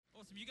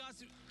Awesome. You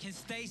guys can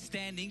stay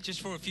standing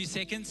just for a few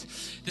seconds.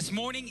 This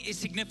morning is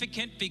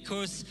significant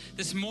because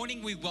this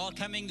morning we're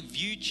welcoming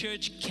View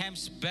Church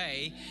Camps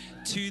Bay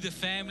to the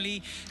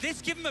family.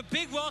 Let's give them a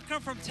big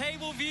welcome from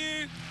Table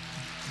View.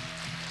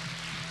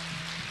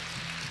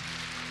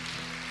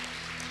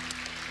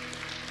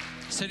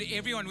 So to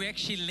everyone, we're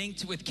actually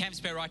linked with Camps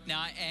Bay right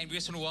now, and we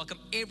just want to welcome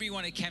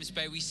everyone at Camps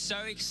Bay. We're so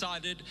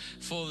excited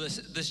for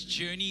this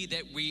journey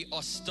that we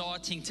are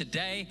starting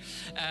today.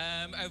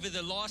 Over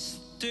the last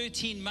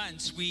 13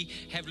 months, we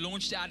have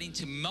launched out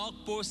into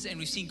Melkbos, and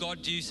we've seen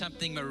God do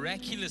something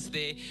miraculous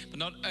there. But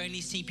not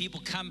only seeing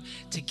people come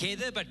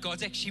together, but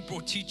God's actually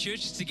brought two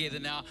churches together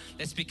now.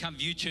 That's become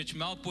View Church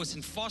Melkbos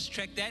and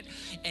fast-track that.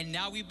 And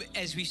now,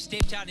 as we've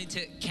stepped out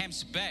into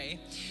Camps Bay,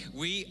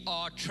 we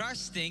are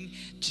trusting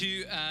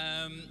to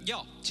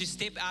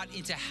step out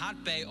into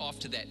Hout Bay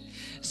after that.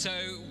 So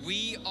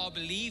we are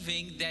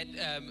believing that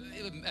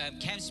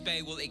Camps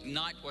Bay will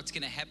ignite what's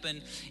going to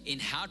happen in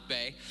Hout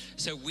Bay.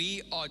 So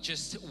we are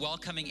just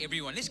welcoming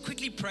everyone. Let's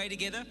quickly pray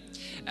together.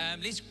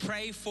 Let's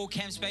pray for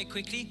Camps Bay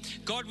quickly.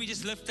 God, we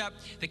just lift up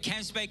the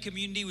Camps Bay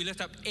community. We lift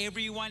up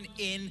everyone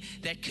in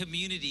that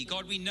community.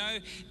 God, we know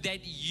that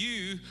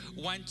you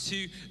want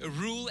to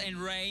rule and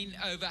reign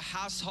over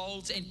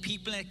households and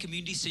people in that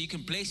community, so you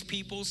can bless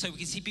people, so we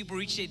can see people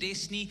reach their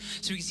destiny,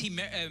 so we can see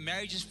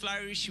marriages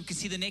flourish, we can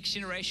see the next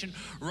generation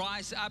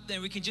rise up,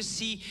 and we can just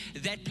see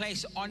that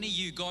place honor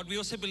you, God. We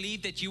also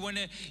believe that you want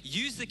to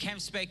use the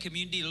Camps Bay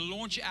community to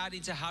launch out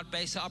into Hout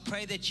Bay. So I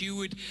pray that you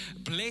would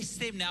bless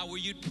them now, where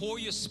you'd pour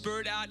your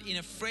spirit out in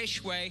a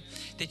fresh way,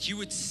 that you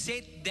would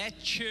set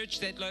that church,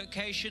 that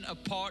location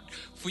apart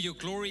for your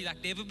glory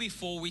like never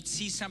before. We'd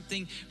see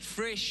something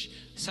fresh,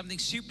 something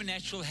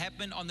supernatural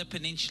happen on the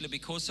peninsula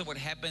because of what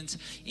happens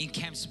in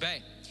Camps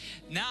Bay.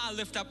 Now I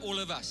lift up all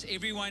of us,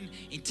 everyone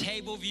in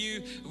Table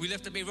View. We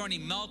lift up everyone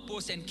in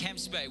Melkbos and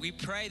Camps Bay. We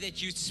pray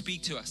that you'd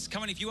speak to us.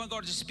 Come on, if you want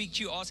God to speak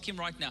to you, ask him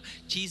right now.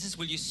 Jesus,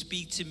 will you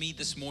speak to me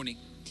this morning?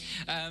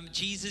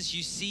 Jesus,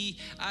 you see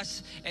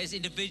us as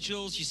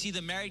individuals, you see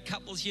the married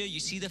couples here, you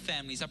see the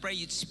families. I pray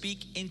you'd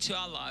speak into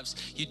our lives.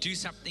 You do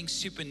something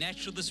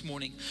supernatural this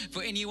morning.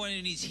 For anyone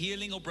who needs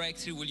healing or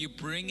breakthrough, will you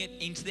bring it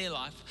into their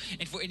life?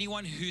 And for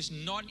anyone who's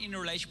not in a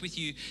relationship with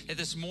you, that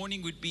this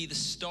morning would be the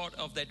start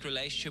of that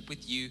relationship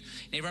with you.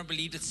 And everyone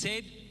believed it,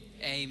 said,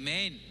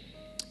 amen.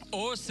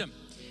 Awesome.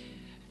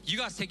 You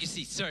guys take your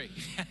seats, sorry.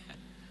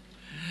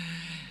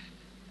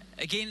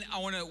 Again, I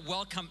want to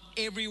welcome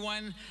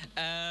everyone.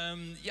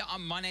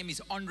 My name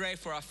is Andre.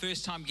 For our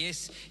first time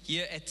guests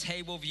here at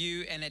Table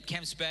View and at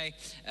Camps Bay,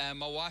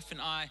 my wife and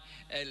I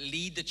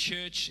lead the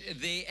church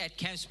there at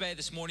Camps Bay.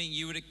 This morning,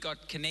 you would have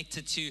got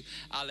connected to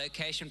our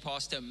location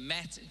pastor,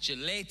 Matt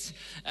Gillette.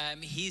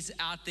 He's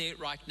out there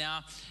right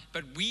now,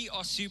 but we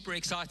are super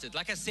excited.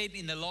 Like I said,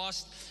 in the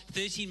last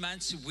 13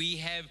 months, we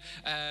have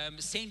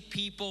sent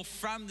people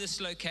from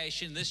this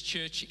location, this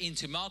church,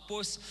 into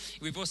Melkbos.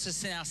 We've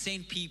also now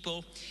sent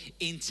people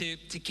into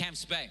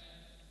Camps Bay.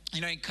 You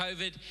know, in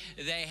COVID,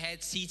 they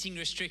had seating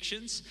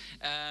restrictions,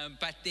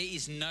 but there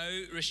is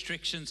no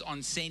restrictions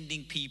on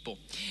sending people.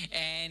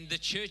 And the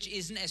church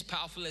isn't as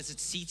powerful as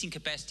its seating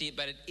capacity,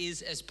 but it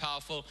is as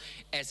powerful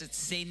as its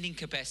sending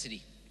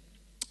capacity.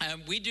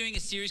 We're doing a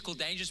series called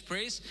Dangerous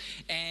Prayers,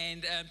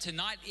 and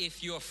tonight,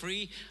 if you're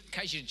free, I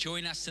encourage you to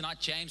join us tonight.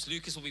 James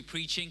Lucas will be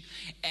preaching,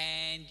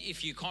 and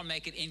if you can't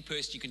make it in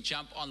person, you can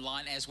jump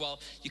online as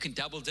well. You can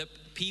double dip.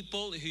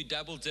 People who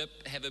double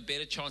dip have a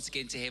better chance to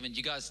get into heaven. Do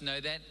you guys know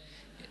that?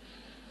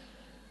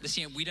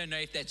 Listen, we don't know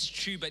if that's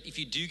true, but if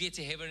you do get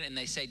to heaven and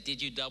they say,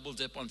 did you double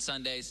dip on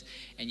Sundays?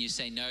 And you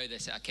say no, they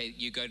say, okay,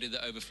 you go to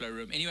the overflow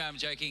room. Anyway, I'm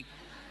joking.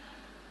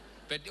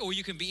 Or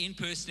you can be in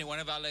person at one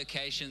of our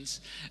locations.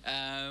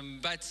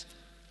 But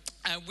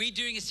we're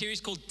doing a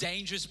series called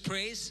Dangerous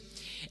Prayers,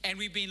 and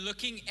we've been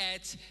looking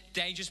at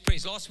dangerous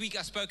prayers. Last week,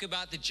 I spoke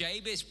about the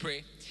Jabez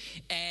prayer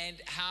and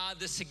how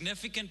the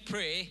significant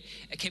prayer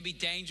can be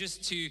dangerous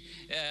to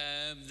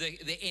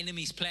the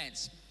enemy's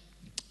plans.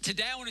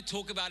 Today, I want to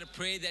talk about a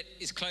prayer that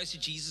is close to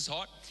Jesus'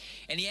 heart,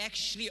 and he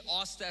actually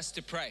asked us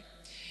to pray.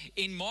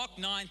 In Mark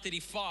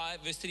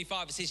 9:35, verse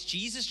 35, it says,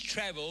 Jesus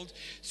traveled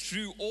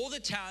through all the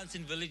towns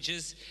and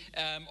villages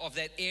of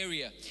that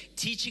area,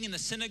 teaching in the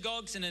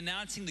synagogues and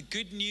announcing the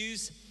good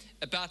news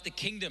about the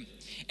kingdom.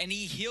 And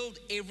he healed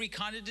every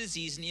kind of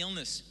disease and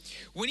illness.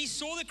 When he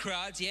saw the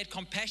crowds, he had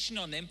compassion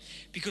on them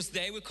because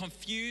they were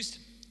confused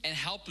and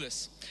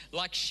helpless,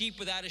 like sheep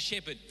without a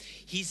shepherd.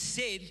 He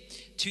said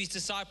to his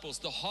disciples,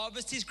 the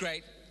harvest is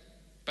great,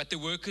 but the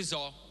workers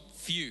are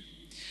few.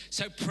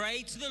 So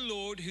pray to the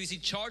Lord who's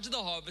in charge of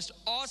the harvest.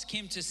 Ask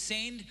him to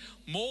send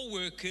more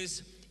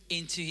workers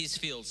into his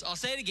fields. I'll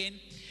say it again.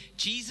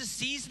 Jesus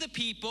sees the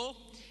people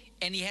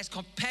and he has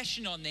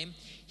compassion on them.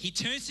 He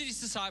turns to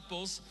his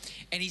disciples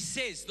and he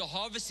says, the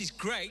harvest is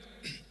great,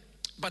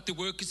 but the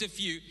workers are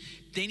few.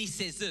 Then he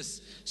says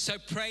this, so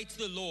pray to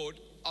the Lord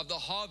of the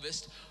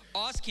harvest.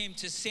 Ask him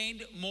to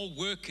send more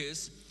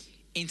workers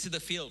into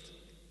the field.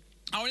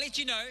 I want to let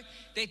you know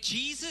that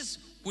Jesus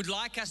would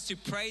like us to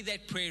pray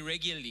that prayer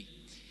regularly.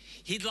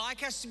 He'd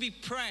like us to be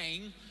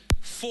praying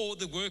for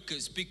the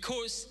workers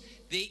because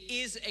there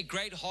is a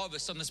great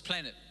harvest on this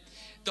planet.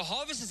 The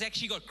harvest has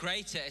actually got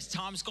greater as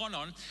time's gone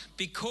on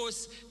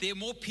because there are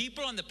more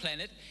people on the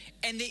planet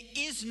and there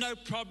is no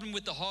problem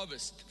with the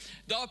harvest.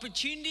 The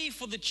opportunity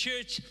for the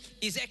church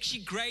is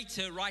actually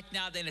greater right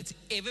now than it's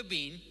ever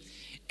been.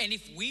 And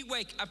if we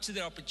wake up to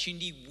that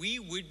opportunity, we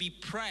would be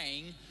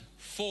praying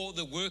for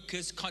the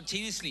workers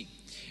continuously.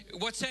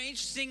 What's so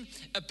interesting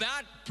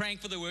about praying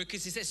for the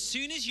workers is as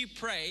soon as you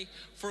pray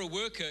for a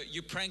worker,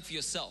 you're praying for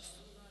yourself.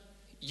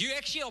 You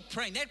actually are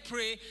praying. That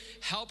prayer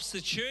helps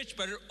the church,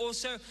 but it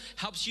also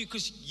helps you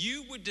because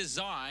you were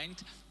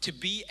designed to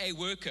be a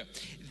worker.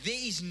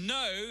 There is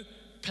no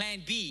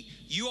plan B.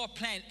 You are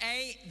plan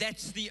A.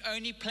 That's the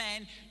only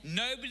plan.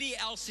 Nobody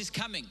else is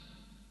coming.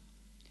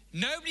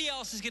 Nobody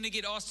else is going to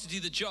get asked to do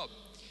the job.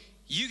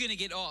 You're going to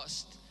get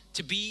asked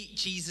to be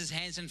Jesus'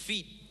 hands and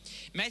feet.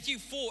 Matthew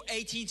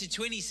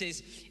 4:18-20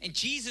 says, and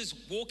Jesus,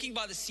 walking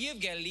by the Sea of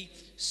Galilee,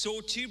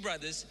 saw two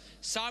brothers,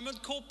 Simon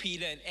called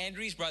Peter and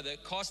Andrew his brother,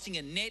 casting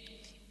a net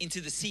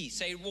into the sea.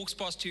 So he walks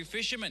past two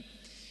fishermen,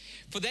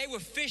 for they were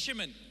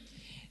fishermen.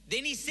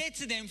 Then he said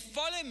to them,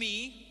 follow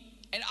me,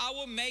 and I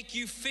will make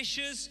you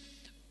fishers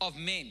of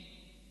men.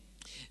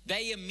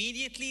 They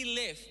immediately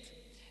left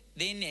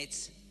their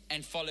nets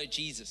and followed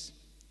Jesus.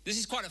 This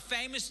is quite a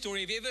famous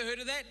story. Have you ever heard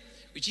of that?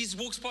 Where Jesus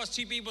walks past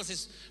two people and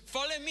says,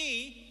 follow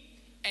me,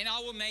 and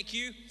I will make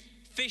you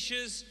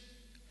fishers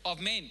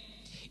of men.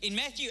 In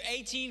Matthew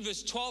 18,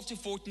 verse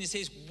 12-14, it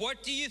says,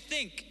 what do you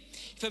think?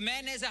 If a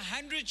man has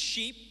 100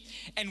 sheep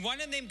and one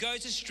of them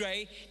goes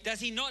astray, does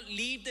he not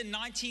leave the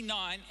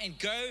 99 and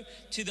go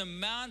to the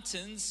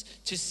mountains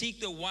to seek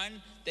the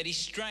one that is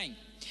straying?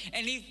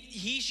 And if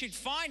he should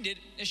find it,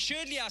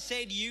 assuredly I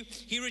say to you,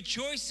 he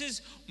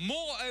rejoices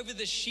more over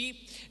the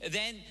sheep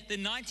than the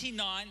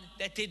 99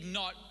 that did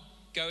not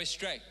go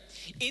astray.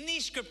 In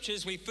these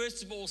scriptures, we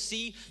first of all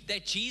see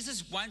that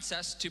Jesus wants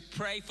us to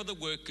pray for the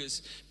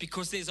workers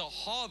because there's a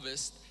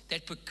harvest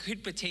that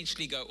could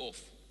potentially go off.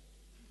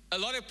 A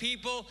lot of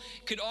people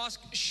could ask,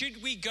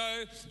 should we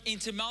go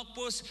into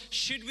Melkbos?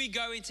 Should we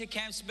go into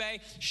Camps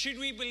Bay? Should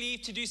we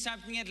believe to do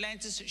something in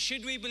Atlantis?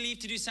 Should we believe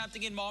to do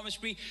something in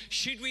Malmesbury?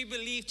 Should we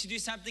believe to do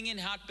something in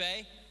Hout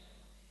Bay?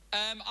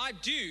 I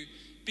do,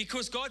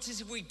 because God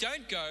says if we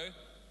don't go,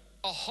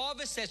 a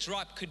harvest that's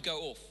ripe could go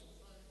off.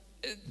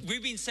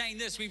 We've been saying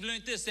this, we've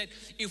learned this, that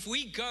if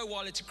we go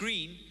while it's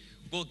green,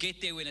 we'll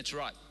get there when it's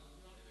ripe.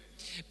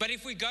 But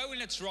if we go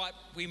when it's ripe,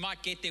 we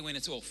might get there when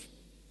it's off.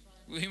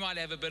 We might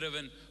have a bit of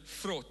an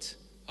vrot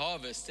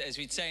harvest, as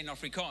we'd say in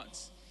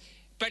Afrikaans.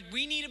 But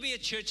we need to be a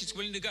church that's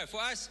willing to go.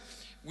 For us,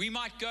 we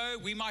might go,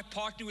 we might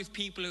partner with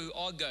people who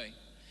are going,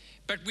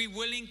 but we're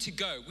willing to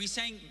go. We're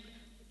saying,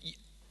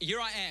 here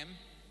I am,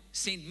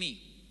 send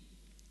me.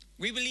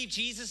 We believe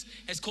Jesus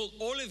has called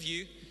all of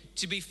you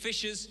to be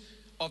fishers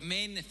of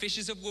men and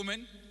fishers of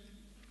women,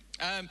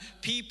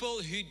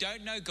 people who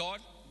don't know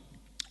God.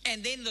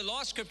 And then the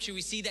last scripture,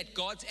 we see that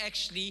God's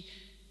actually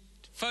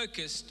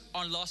focused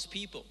on lost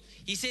people.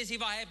 He says,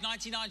 if I have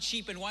 99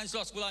 sheep and one's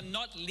lost, will I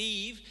not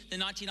leave the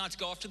 99 to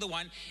go after the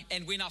one?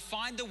 And when I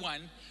find the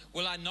one,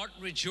 will I not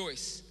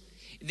rejoice?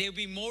 There will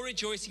be more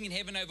rejoicing in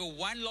heaven over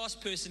one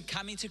lost person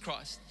coming to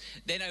Christ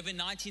than over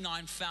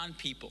 99 found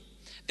people.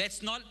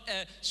 That's not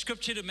a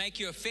scripture to make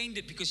you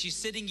offended because you're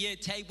sitting here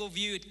at Table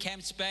View at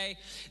Camps Bay.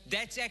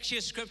 That's actually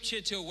a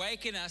scripture to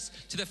awaken us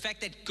to the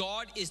fact that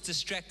God is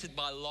distracted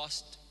by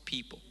lost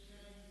people.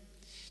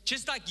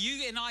 Just like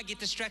you and I get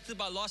distracted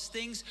by lost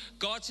things,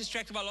 God's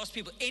distracted by lost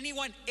people.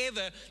 Anyone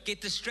ever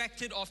get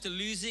distracted after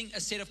losing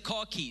a set of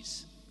car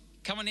keys?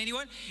 Come on,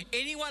 anyone?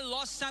 Anyone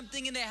lost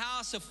something in their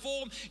house, a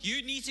form,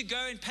 you need to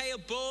go and pay a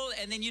bill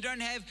and then you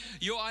don't have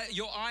your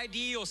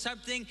ID or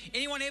something?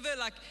 Anyone ever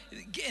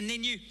and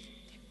then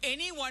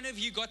any one of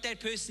you got that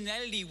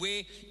personality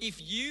where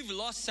if you've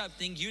lost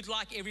something, you'd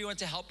like everyone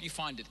to help you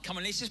find it? Come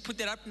on, let's just put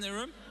that up in the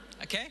room,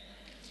 okay?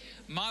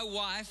 My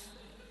wife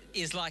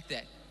is like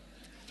that.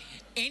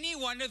 Any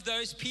one of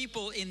those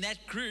people in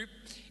that group,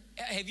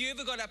 have you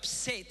ever got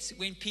upset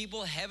when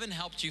people haven't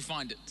helped you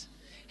find it?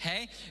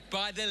 Hey,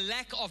 by the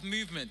lack of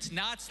movement.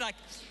 Now it's like,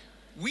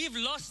 we've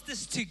lost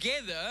this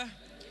together.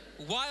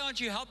 Why aren't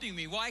you helping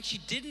me? Well, I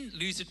actually didn't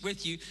lose it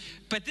with you,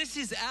 but this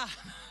is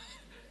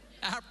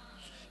our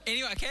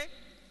anyway, okay?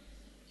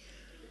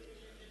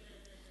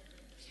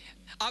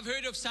 I've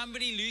heard of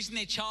somebody losing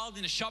their child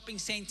in a shopping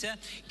center,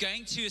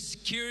 going to a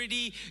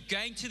security,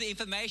 going to the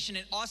information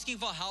and asking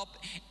for help,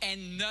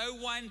 and no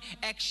one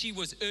actually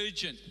was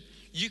urgent.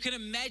 You can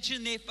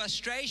imagine their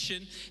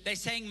frustration. They're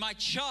saying, my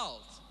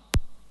child,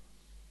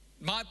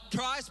 my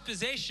prized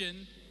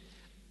possession,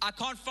 I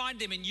can't find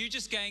them. And you're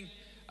just going,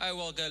 oh,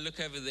 well, go look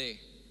over there.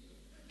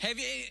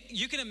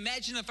 You can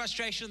imagine the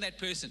frustration of that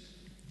person.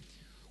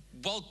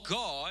 Well,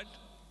 God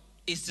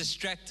is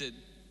distracted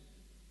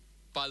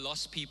by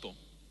lost people.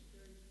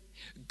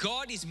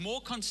 God is more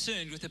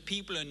concerned with the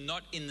people who are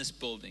not in this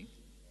building.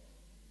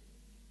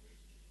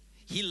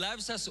 He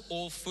loves us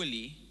all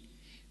fully,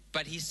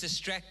 but he's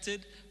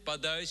distracted by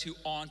those who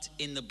aren't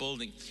in the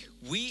building.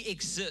 We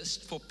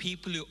exist for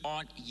people who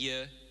aren't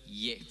here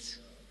yet.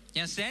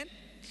 You understand?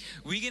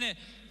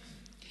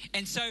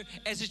 And so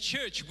as a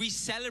church, we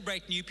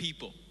celebrate new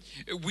people.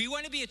 We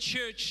want to be a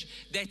church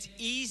that's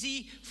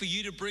easy for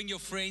you to bring your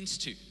friends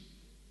to.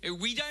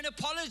 We don't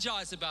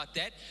apologize about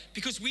that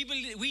because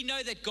we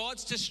know that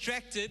God's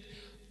distracted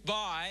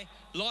by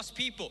lost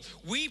people.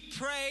 We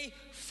pray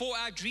for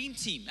our dream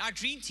team. Our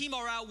dream team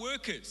are our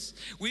workers.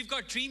 We've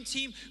got dream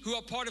team who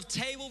are part of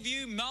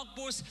Tableview,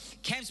 Melkbos,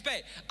 Camps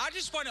Bay. I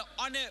just want to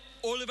honor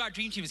all of our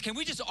dream teams. Can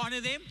we just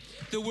honor them?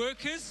 The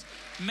workers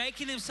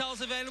making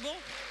themselves available.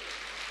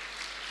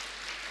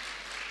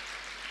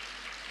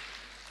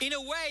 In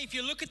a way, if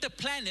you look at the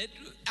planet,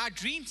 our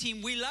dream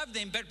team, we love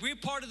them, but we're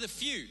part of the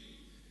few.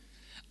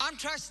 I'm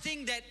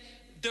trusting that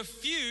the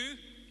few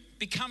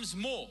becomes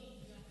more.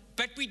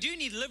 But we do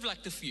need to live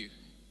like the few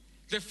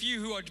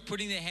who are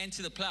putting their hand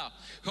to the plow,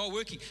 who are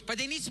working. But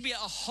there needs to be a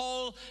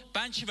whole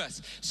bunch of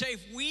us. So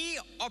if we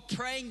are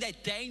praying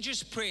that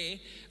dangerous prayer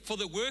for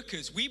the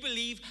workers, we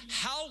believe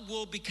hell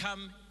will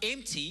become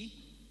empty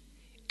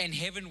and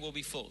heaven will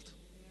be filled.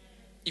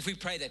 If we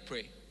pray that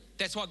prayer.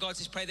 That's why God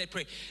says pray that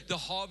prayer. The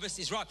harvest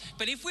is ripe.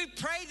 But if we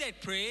pray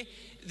that prayer,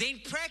 then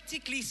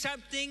practically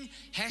something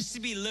has to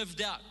be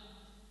lived out.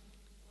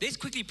 Let's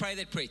quickly pray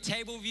that prayer.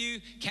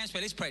 Tableview, Camps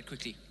Bay, let's pray it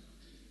quickly.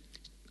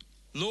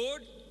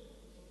 Lord,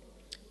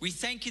 we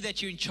thank you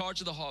that you're in charge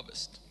of the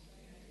harvest.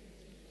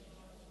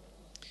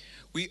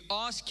 We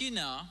ask you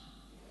now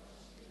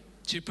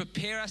to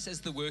prepare us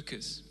as the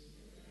workers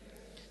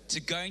to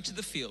go into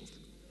the field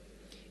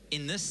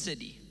in this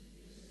city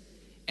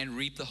and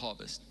reap the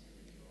harvest.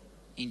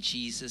 In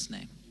Jesus'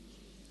 name,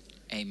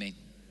 amen.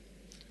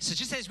 So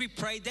just as we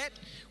prayed that,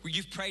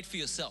 you've prayed for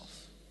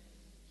yourself.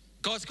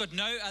 God's got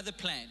no other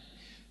plan.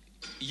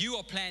 You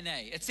are plan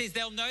A. It says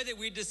they'll know that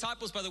we're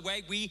disciples by the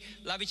way we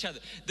love each other.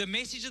 The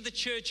message of the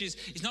church is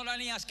not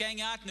only us going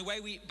out in the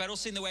way but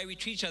also in the way we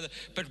treat each other.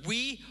 But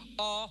we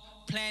are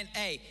plan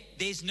A.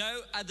 There's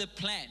no other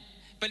plan.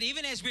 But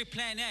even as we're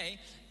plan A,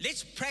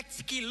 let's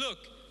practically look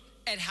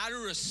at how to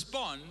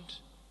respond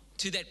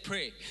to that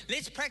prayer.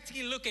 Let's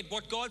practically look at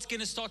what God's going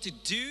to start to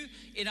do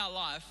in our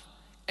life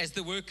as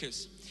the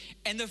workers.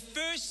 And the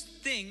first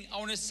thing I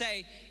want to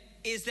say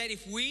is that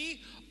if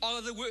we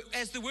are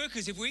as the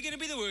workers, if we're going to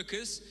be the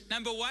workers,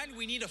 number one,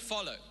 we need to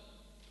follow.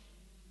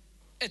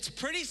 It's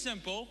pretty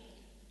simple.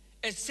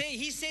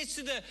 He says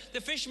to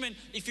the fishermen,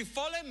 if you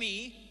follow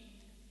me,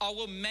 I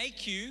will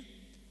make you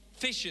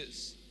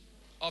fishers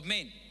of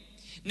men.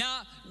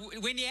 Now,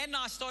 when Leanne and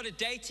I started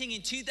dating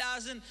in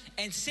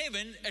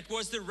 2007, it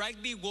was the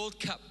Rugby World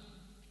Cup.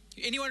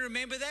 Anyone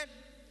remember that?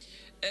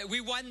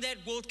 We won that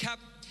World Cup.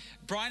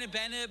 Brian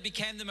Abana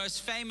became the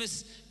most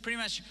famous, pretty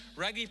much,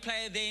 rugby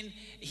player then.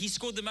 He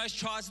scored the most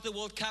tries at the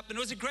World Cup, and it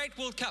was a great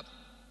World Cup.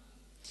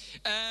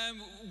 I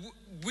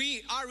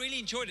really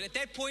enjoyed it. At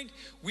that point,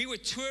 we were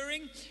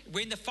touring.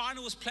 When the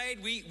final was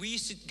played, we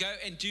used to go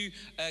and do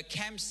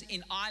camps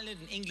in Ireland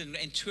and England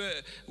and tour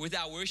with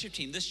our worship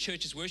team, this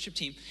church's worship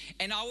team.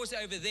 And I was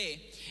over there.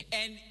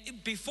 And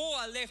before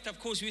I left, of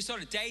course, we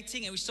started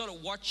dating and we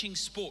started watching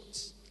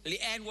sports.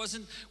 Leanne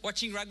wasn't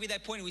watching rugby at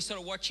that point, and we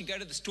started go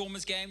to the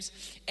Stormers games,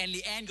 and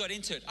Leanne got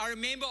into it. I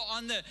remember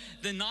on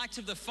the night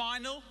of the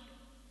final,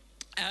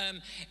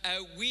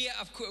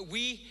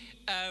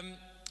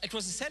 it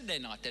was a Saturday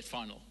night, that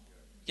final.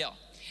 Yeah.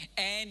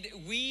 And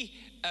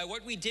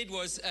what we did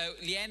was,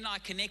 Leanne and I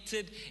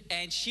connected,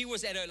 and she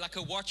was at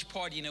a watch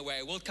party in a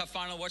way, a World Cup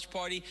final watch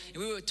party,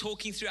 and we were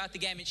talking throughout the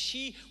game, and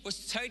she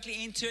was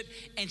totally into it,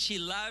 and she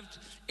loved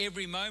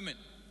every moment.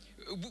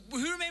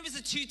 Who remembers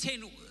the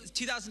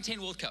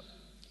 2010 World Cup?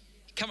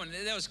 Come on,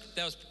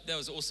 that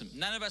was awesome.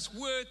 None of us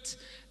worked.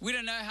 We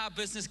don't know how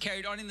business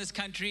carried on in this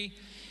country.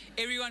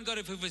 Everyone got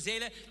a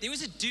vuvuzela. There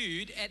was a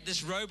dude at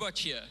this robot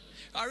here.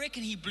 I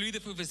reckon he blew the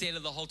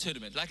vuvuzela the whole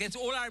tournament. Like, that's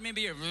all I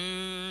remember here.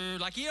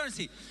 Like, he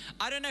honestly,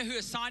 I don't know who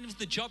assigned him to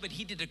the job, but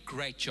he did a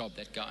great job,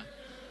 that guy.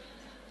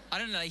 I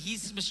don't know,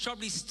 he's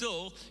probably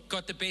still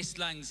got the best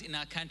lungs in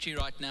our country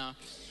right now.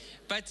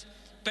 But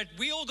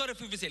we all got a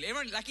vuvuzela.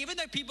 Everyone, like, even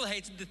though people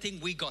hated the thing,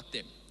 we got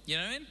them. You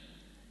know what I mean?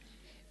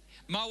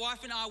 My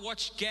wife and I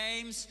watched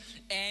games,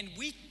 and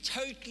we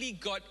totally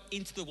got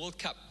into the World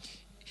Cup.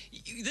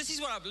 This is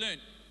what I've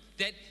learned,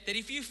 that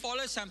if you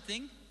follow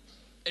something,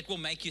 it will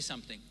make you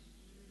something.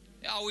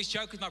 I always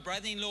joke with my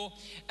brother-in-law,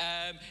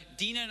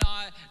 Dina and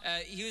I,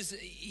 he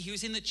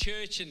was in the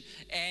church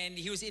and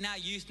he was in our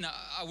youth, and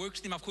I worked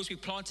with him. Of course, we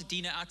planted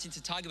Dina out into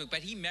Tigerberg,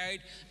 but he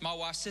married my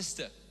wife's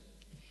sister.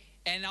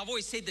 And I've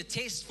always said the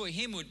test for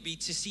him would be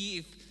to see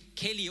if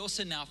Kelly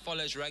also now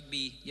follows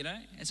rugby,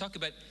 and soccer,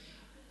 but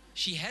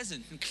she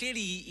hasn't. And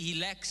clearly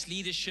he lacks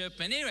leadership.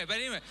 And anyway,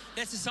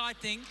 that's a side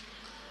thing.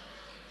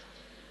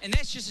 And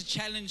that's just a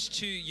challenge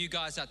to you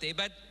guys out there.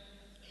 But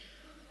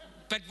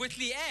with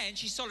Leanne,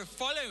 she started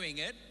following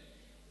it,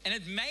 and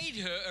it made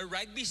her a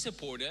rugby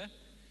supporter.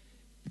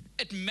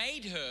 It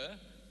made her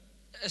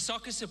a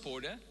soccer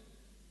supporter.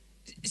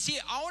 See,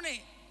 I want to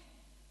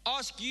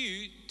ask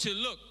you to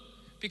look,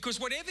 because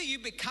whatever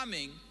you're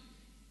becoming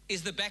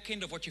is the back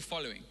end of what you're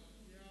following.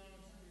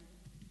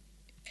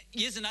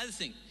 Here's another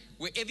thing.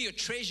 wherever your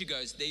treasure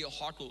goes, there your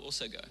heart will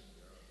also go.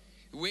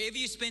 Wherever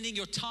you're spending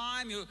your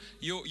time,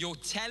 your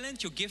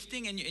talent, your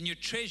gifting, and your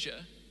treasure,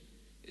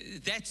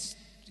 that's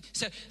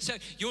so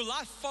your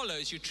life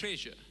follows your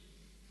treasure.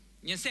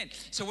 You understand?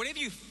 So whatever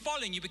you're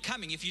following, you're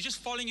becoming. If you're just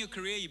following your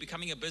career, you're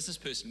becoming a business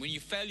person. When you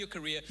fail your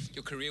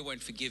career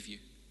won't forgive you.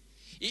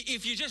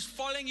 If you're just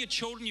following your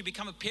children, you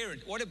become a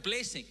parent. What a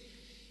blessing.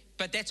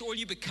 But that's all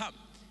you become.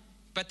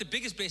 But the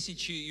biggest blessing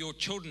to your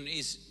children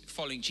is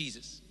following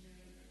Jesus,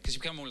 because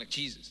you become more like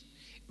Jesus.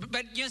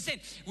 But you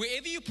understand,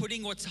 wherever you're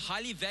putting what's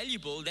highly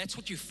valuable, that's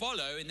what you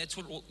follow, and that's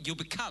what you'll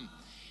become.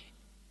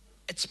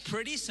 It's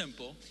pretty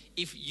simple.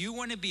 If you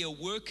want to be a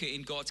worker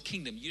in God's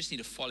kingdom, you just need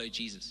to follow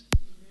Jesus.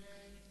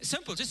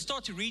 Simple. Just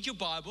start to read your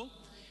Bible.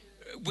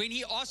 When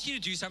He asks you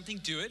to do something,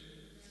 do it.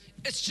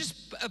 It's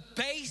just a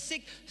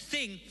basic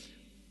thing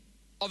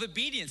of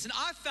obedience. And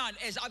I've found,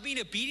 as I've been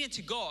obedient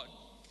to God,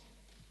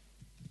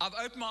 I've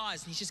opened my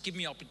eyes, and He's just given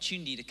me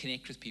opportunity to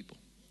connect with people.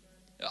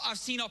 I've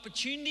seen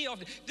opportunity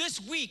of this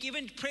week,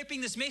 even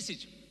prepping this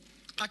message.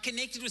 I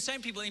connected with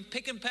some people in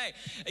Pick and Pay.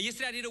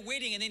 Yesterday I did a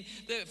wedding, and then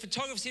the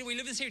photographer said, we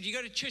live in Syria, do you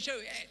go to church? Oh,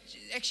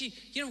 actually,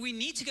 we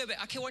need to go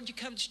back. Okay, why don't you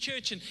come to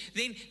church? And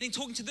then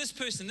talking to this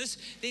person,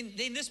 then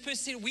this person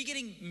said, we're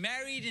getting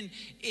married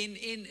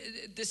in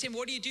December.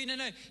 What do you do?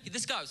 No.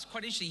 This guy was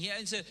quite interesting. He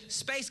owns a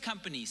space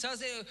company. So I was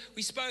there,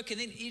 we spoke, and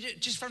then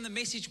just from the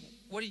message,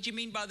 what did you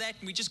mean by that?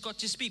 And we just got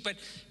to speak. But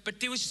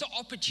there was just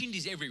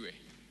opportunities everywhere.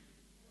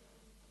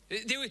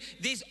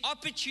 There's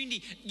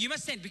opportunity. You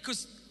must stand,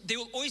 because there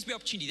will always be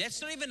opportunity.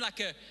 That's not even like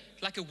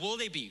a will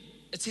there be.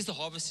 It says the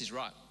harvest is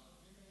ripe.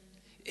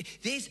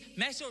 There's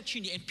massive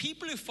opportunity. And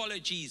people who follow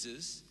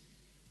Jesus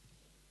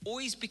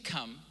always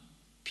become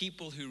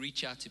people who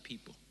reach out to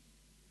people.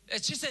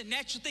 It's just a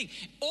natural thing.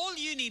 All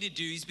you need to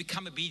do is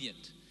become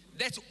obedient.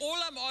 That's all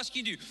I'm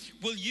asking you to do.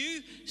 Will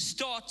you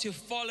start to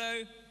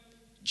follow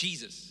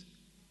Jesus?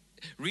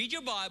 Read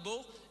your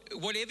Bible.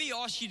 Whatever He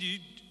asks you to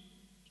do,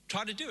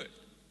 try to do it.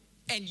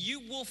 And you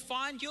will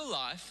find your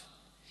life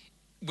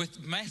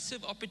with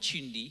massive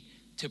opportunity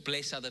to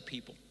bless other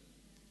people,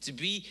 to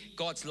be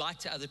God's light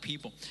to other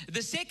people.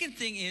 The second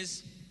thing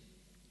is,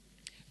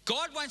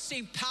 God wants to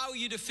empower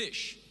you to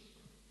fish.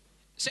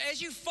 So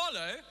as you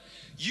follow,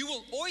 you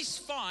will always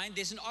find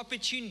there's an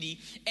opportunity,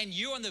 and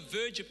you're on the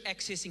verge of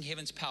accessing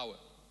heaven's power.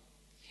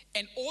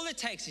 And all it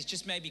takes is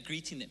just maybe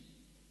greeting them.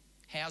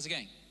 Hey, how's it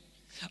going?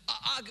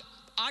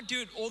 I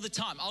do it all the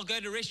time. I'll go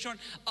to a restaurant.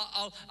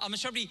 I'm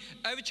probably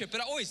over chirp,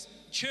 but I always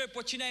chirp.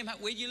 What's your name?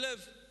 Where do you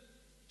live?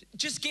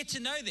 Just get to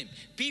know them.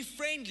 Be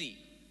friendly.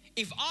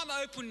 If I'm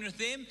open with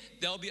them,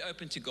 they'll be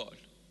open to God.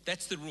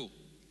 That's the rule.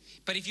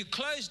 But if you're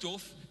closed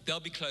off, they'll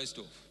be closed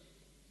off.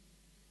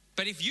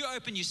 But if you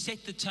open, you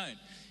set the tone.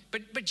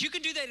 But you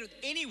can do that with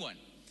anyone.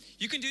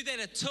 You can do that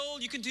at Till,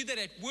 you can do that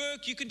at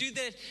work, you can do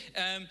that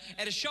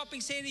at a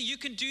shopping center, you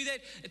can do that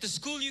at the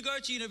school you go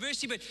to,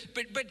 university,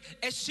 but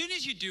as soon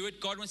as you do it,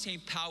 God wants to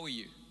empower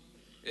you.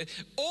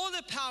 All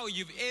the power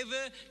you've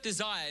ever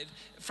desired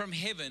from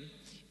heaven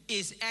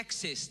is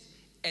accessed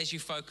as you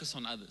focus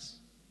on others,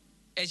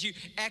 as you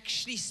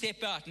actually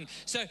step out. And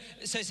so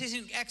it says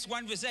in Acts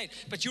 1 verse 8,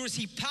 but you'll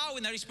receive power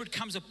when the Holy Spirit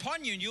comes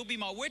upon you, and you'll be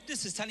my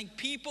witnesses, telling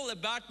people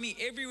about me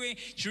everywhere,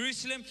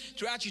 Jerusalem,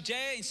 throughout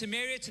Judea and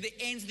Samaria, to the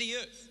ends of the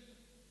earth.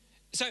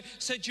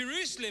 So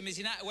Jerusalem is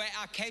in a way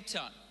our Cape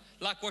Town,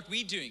 like what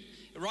we're doing,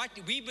 right?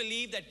 We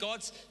believe that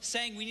God's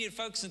saying we need to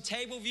focus on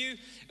Tableview,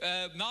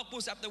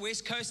 Melkbos up the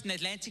west coast and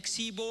Atlantic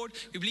seaboard.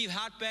 We believe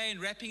Hout Bay and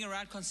wrapping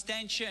around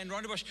Constantia and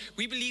Rondebosch.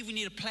 We believe we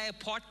need to play a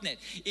part in that.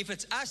 If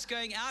it's us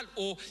going out,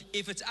 or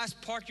if it's us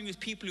partnering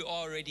with people who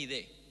are already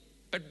there.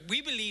 But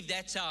we believe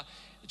that's our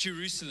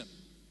Jerusalem.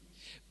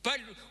 But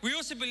we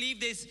also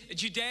believe there's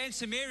Judea and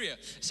Samaria.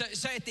 So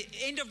at the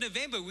end of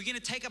November, we're going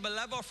to take up a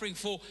love offering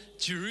for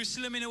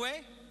Jerusalem in a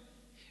way.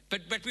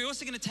 But we're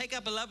also going to take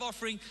up a love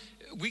offering.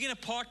 We're going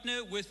to partner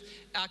with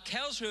our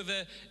Kells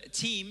River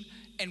team,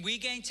 and we're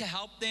going to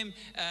help them.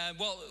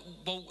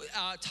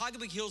 Our Tiger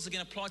Big Hills are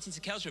going to plant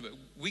into Kells River.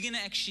 We're going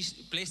to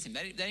actually bless them.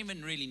 They don't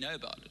even really know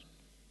about it.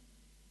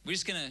 We're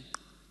just going to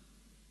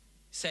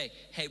say,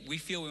 hey, we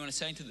feel we want to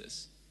sow into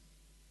this.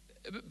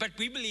 But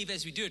we believe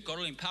as we do it, God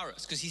will empower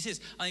us, because He says,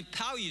 I'll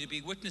empower you to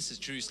be witnesses,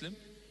 Jerusalem.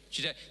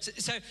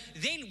 So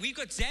then we've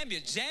got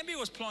Zambia. Zambia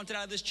was planted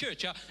out of this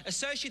church. Our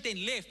associate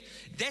then left.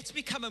 That's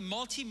become a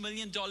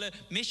multi-million-dollar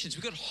missions.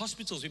 We've got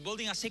hospitals. We're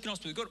building our second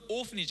hospital. We've got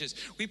orphanages.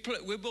 We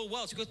build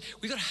wells.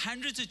 We've got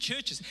hundreds of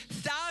churches.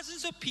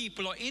 Thousands of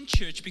people are in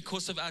church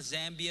because of our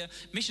Zambia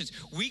missions.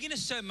 We're going to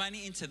sow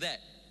money into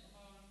that.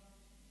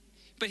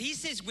 But He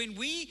says when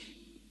we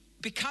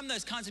become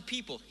those kinds of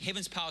people,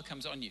 heaven's power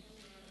comes on you.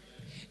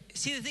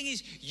 See, the thing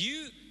is,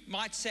 you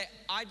might say,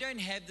 I don't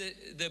have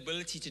the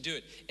ability to do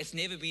it. It's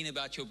never been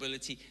about your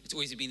ability. It's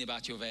always been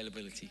about your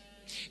availability.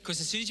 Because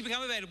as soon as you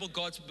become available,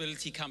 God's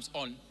ability comes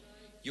on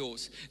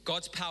yours.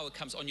 God's power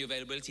comes on your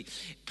availability.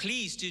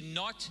 Please do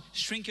not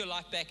shrink your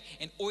life back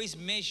and always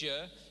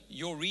measure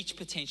your reach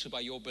potential by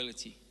your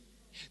ability.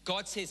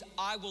 God says,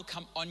 I will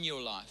come on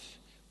your life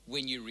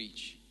when you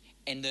reach.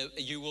 and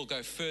you will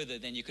go further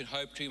than you can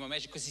hope, dream, or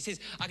imagine. Because he says,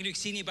 I can do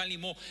exceedingly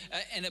abundantly more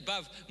and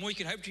above, more you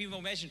can hope, dream, or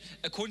imagine,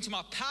 according to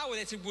my power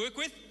that's at work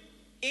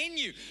in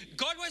you.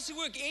 God wants to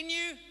work in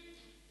you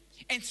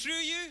and through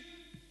you,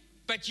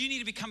 but you need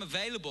to become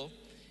available,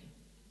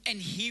 and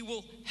he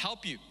will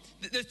help you.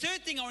 The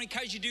third thing I want to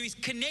encourage you to do is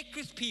connect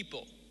with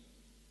people.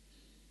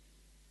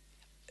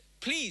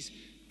 Please,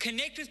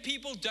 connect with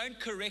people, don't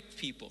correct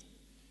people.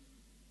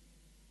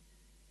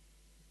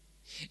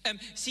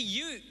 See,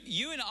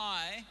 you and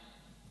I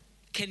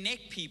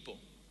connect people.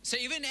 So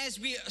even as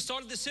we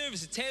started the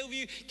service at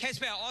Tailview,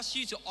 Casper, I asked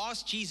you to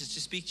ask Jesus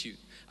to speak to you.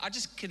 I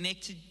just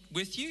connected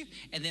with you,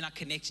 and then I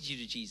connected you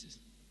to Jesus.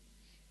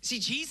 See,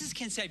 Jesus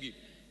can save you.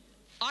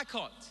 I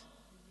can't.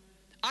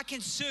 I can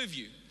serve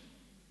you,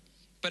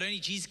 but only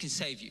Jesus can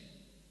save you.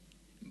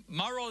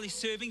 My role is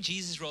serving,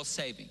 Jesus' role is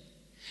saving.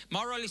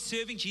 My role is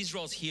serving, Jesus'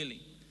 role is healing.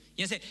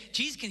 You understand?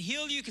 Jesus can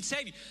heal you, can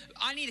save you.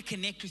 I need to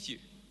connect with you.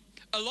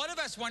 A lot of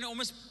us want to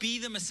almost be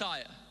the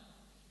Messiah.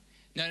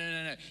 No.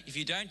 If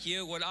you don't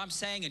hear what I'm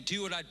saying and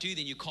do what I do,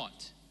 then you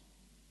can't.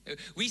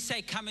 We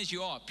say, come as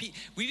you are.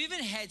 We've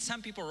even had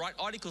some people write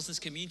articles in this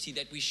community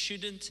that we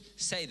shouldn't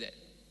say that.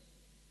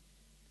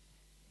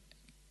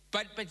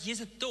 But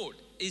here's a thought,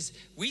 is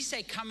we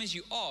say come as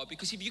you are,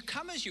 because if you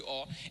come as you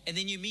are and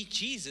then you meet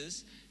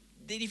Jesus,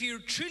 then if you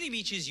truly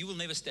meet Jesus, you will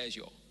never stay as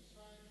you are.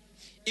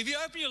 If you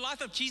open your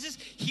life up to Jesus,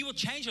 he will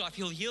change your life.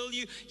 He'll heal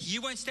you.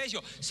 You won't stay as you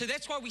are. So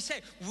that's why we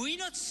say, we're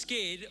not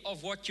scared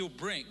of what you'll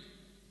bring,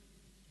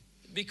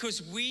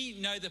 because we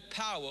know the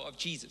power of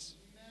Jesus.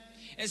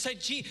 And so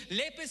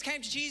lepers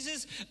came to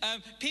Jesus.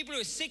 People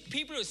who are sick,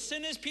 people who are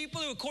sinners,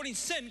 people who are caught in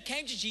sin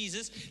came to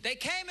Jesus. They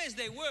came as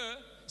they were.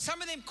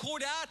 Some of them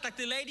caught out, like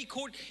the lady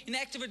caught in the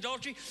act of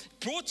adultery,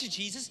 brought to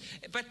Jesus.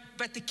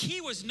 But the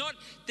key was not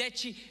that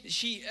she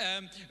you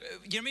know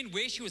what I mean,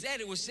 where she was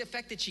at. It was the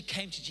fact that she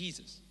came to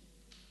Jesus.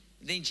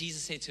 Then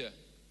Jesus said to her,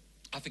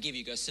 I forgive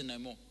you, go sin no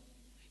more.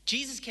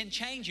 Jesus can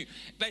change you.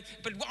 But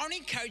I want to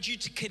encourage you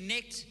to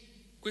connect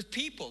with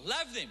people.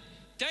 Love them.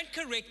 Don't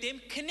correct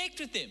them. Connect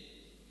with them.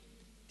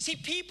 See,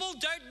 people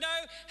don't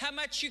know how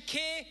much you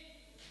care.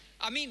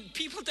 I mean,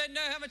 people don't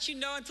know how much you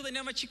know until they know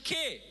how much you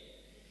care.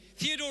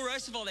 Theodore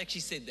Roosevelt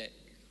actually said that.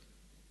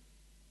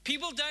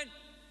 People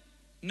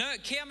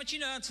don't care how much you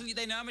know until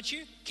they know how much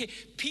you care.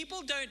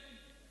 People don't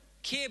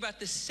care about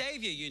the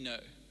Savior you know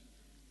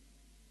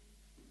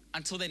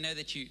until they know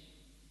that you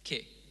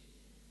care.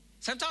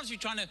 Sometimes we're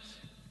trying to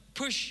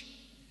push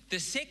the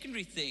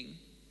secondary thing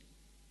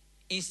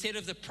instead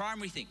of the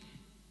primary thing.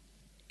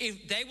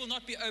 If they will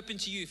not be open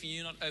to you if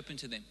you're not open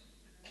to them.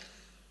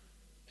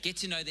 Get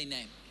to know their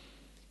name.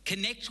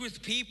 Connect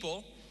with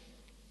people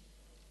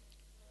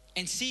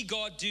and see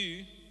God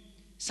do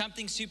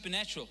something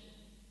supernatural.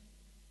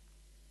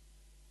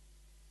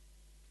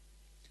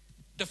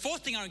 The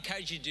fourth thing I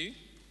encourage you to do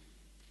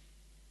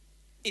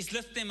is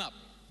lift them up.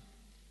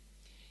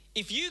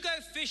 If you go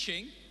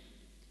fishing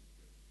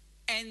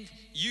and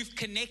you've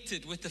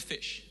connected with the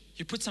fish,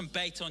 you put some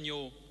bait on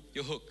your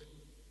hook.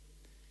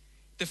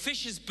 The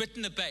fish has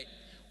bitten the bait.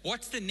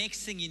 What's the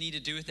next thing you need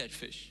to do with that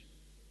fish?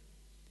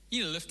 You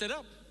need to lift it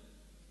up.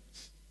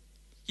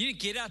 You need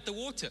to get out the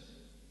water.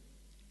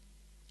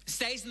 It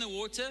stays in the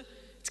water,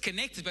 it's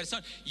connected, but it's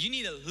not. You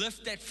need to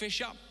lift that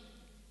fish up.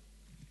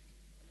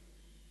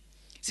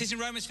 It says in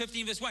Romans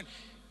 15 verse 1,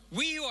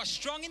 we who are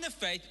strong in the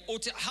faith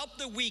ought to help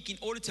the weak in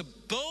order to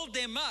build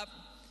them up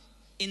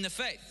in the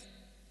faith.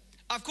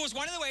 Of course,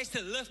 one of the ways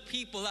to lift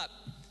people up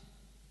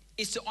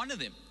is to honor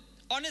them.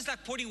 Honor is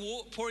like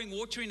pouring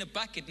water in a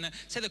bucket. And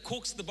say the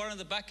cork's at the bottom of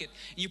the bucket,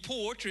 and you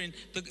pour water in.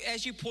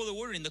 As you pour the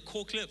water in, the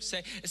cork lifts.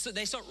 So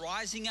they start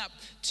rising up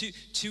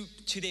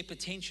to their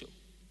potential.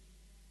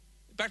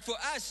 But for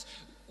us,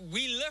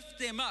 we lift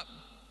them up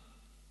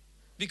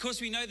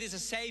because we know there's a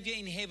Savior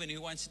in heaven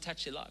who wants to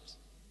touch their lives.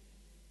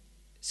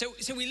 So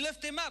we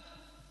lift them up.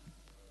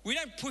 We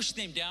don't push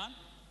them down.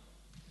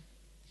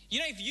 You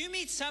know, if you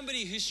meet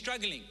somebody who's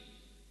struggling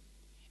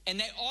and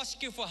they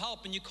ask you for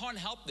help and you can't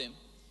help them,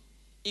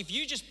 if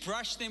you just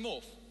brush them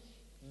off,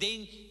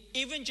 then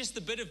even just the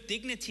bit of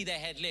dignity they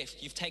had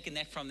left, you've taken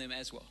that from them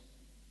as well.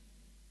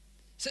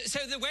 So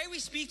the way we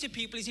speak to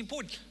people is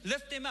important.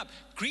 Lift them up,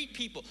 greet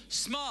people,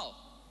 smile.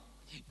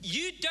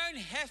 You don't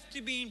have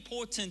to be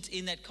important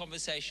in that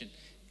conversation.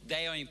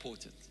 They are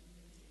important.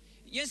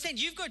 You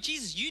understand? You've got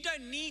Jesus. You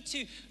don't need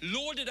to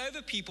lord it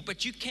over people,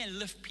 but you can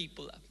lift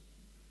people up.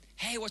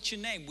 Hey, what's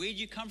your name? Where do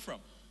you come from?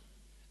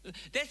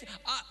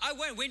 I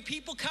won't. When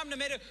people come, no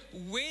matter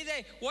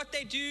what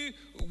they do,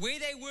 where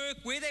they work,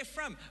 where they're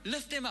from,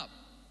 lift them up.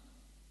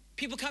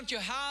 People come to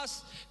your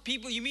house.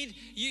 People you meet.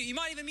 You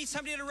might even meet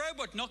somebody at a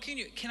robot knocking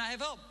you. Can I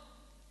have help?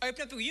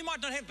 Open up. You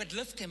might not have, but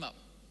lift them up.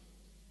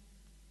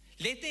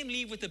 Let them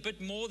leave with a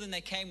bit more than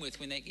they came with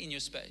when they're in your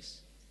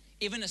space.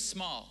 Even a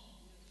smile.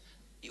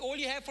 All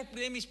you have for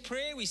them is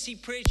prayer. We see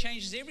prayer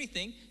changes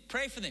everything.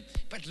 Pray for them.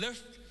 But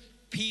lift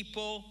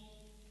people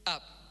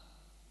up.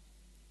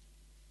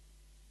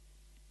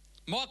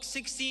 Mark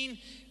 16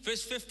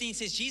 verse 15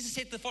 says, Jesus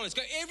said to the followers,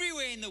 go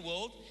everywhere in the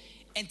world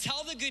and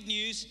tell the good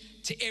news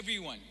to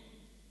everyone.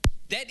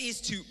 That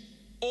is to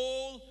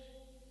all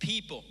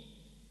people.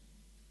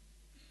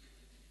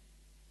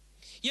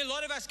 A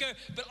lot of us go,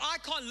 but I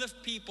can't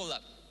lift people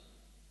up.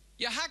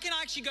 How can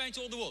I actually go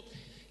into all the world?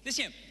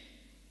 Listen,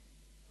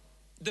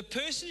 the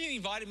person who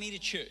invited me to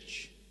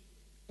church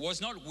was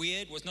not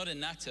weird, was not a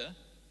nutter,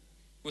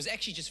 was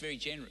actually just very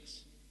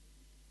generous.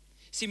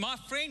 See, my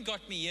friend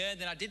got me here, and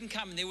then I didn't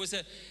come, and there was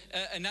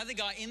another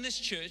guy in this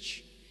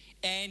church,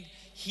 and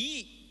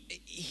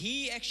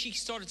he actually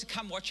started to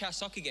come watch our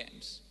soccer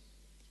games.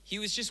 He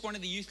was just one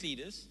of the youth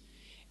leaders.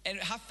 And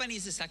how funny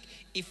is this? Like,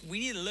 if we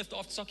need a lift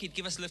after soccer, he'd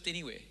give us a lift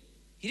anywhere.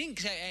 He didn't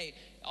say, hey,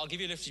 I'll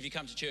give you a lift if you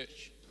come to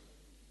church.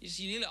 He just,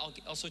 you need it,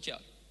 I'll sort you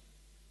out.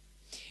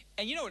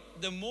 And you know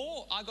what? The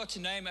more I got to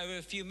know him over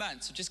a few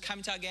months, so just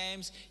come to our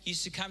games, he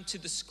used to come to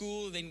the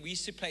school, then we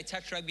used to play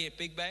touch rugby at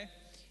Big Bay.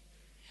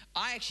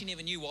 I actually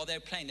never knew while they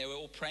were playing, they were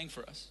all praying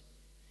for us.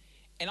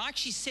 And I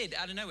actually said,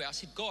 out of nowhere, I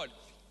said, God,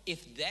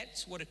 if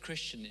that's what a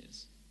Christian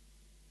is,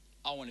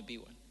 I want to be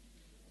one.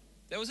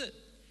 That was it.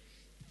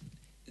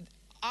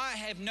 I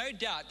have no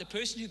doubt the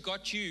person who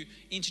got you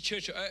into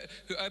church, or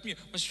who opened you,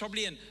 was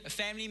probably a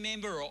family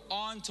member or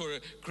aunt or a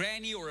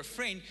granny or a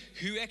friend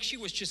who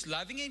actually was just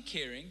loving and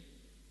caring.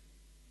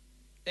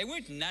 They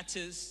weren't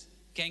nutters,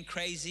 going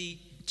crazy,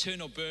 turn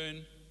or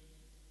burn.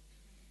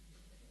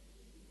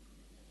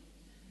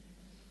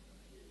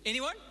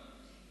 Anyone?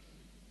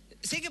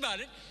 Think about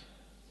it.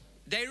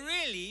 They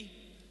really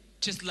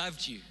just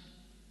loved you.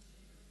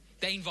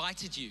 They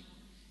invited you.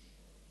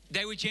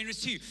 They were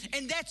generous to you.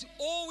 And that's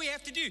all we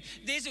have to do.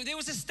 There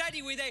was a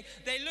study where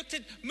they looked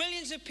at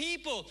millions of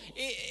people,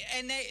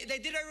 and they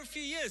did over a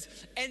few years.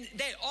 And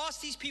they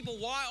asked these people,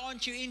 why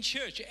aren't you in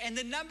church? And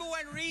the number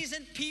one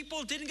reason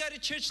people didn't go to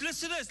church,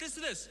 listen to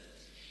this.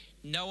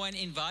 No one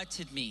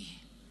invited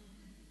me.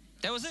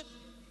 That was it.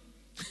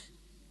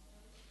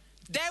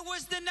 That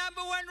was the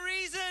number one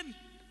reason.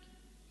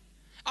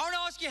 I want to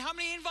ask you, how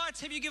many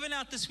invites have you given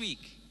out this week?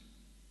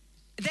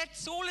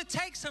 That's all it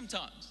takes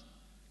sometimes.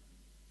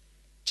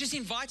 Just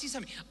inviting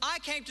somebody. I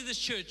came to this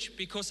church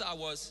because I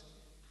was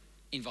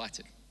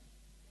invited.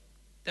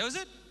 That was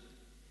it.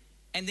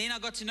 And then I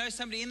got to know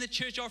somebody in the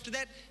church after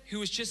that who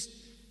was just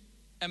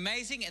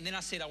amazing. And then I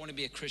said, I want to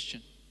be a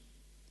Christian.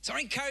 So I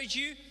encourage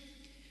you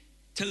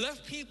to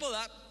lift people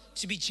up,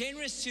 to be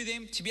generous to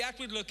them, to be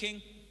outward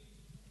looking.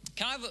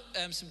 Can I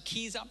have some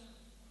keys up?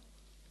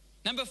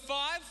 Number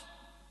 5,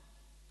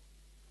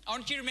 I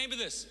want you to remember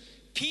this.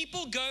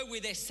 People go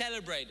where they're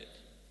celebrated.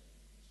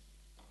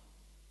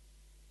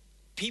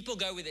 People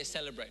go where they're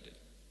celebrated,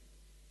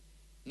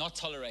 not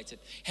tolerated.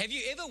 Have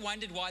you ever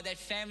wondered why that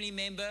family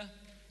member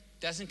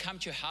doesn't come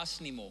to your house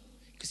anymore?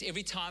 Because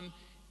every time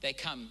they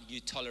come, you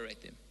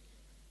tolerate them.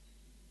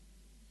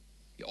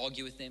 You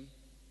argue with them.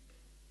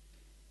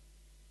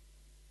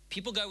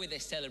 People go where they're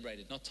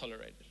celebrated, not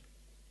tolerated.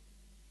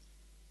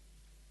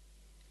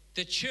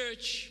 The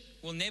church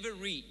will never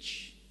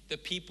reach the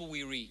people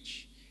we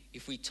reach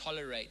if we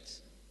tolerate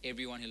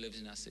everyone who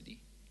lives in our city.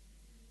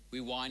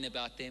 We whine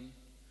about them.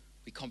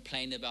 We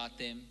complain about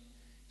them.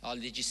 Oh,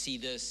 did you see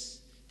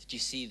this? Did you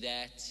see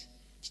that?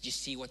 Did you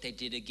see what they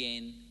did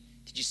again?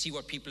 Did you see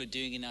what people are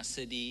doing in our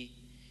city?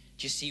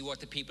 Did you see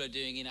what the people are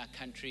doing in our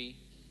country?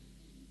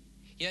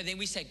 Then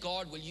we say,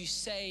 God, will you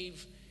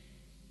save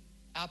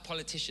our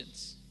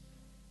politicians?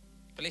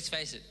 But let's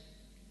face it,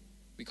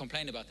 we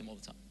complain about them all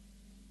the time.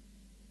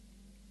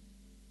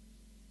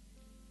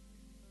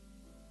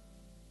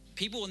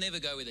 People will never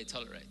go where they're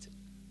tolerated.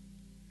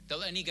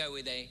 They'll only go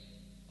where they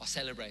are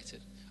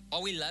celebrated.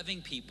 Are we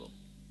loving people?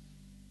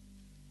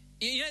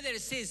 You know that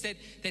it says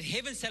that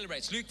heaven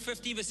celebrates. Luke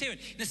 15 verse 7.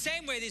 In the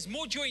same way, there's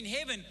more joy in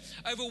heaven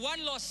over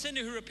one lost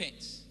sinner who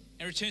repents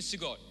and returns to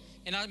God.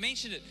 And I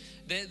mentioned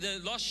it, the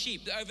lost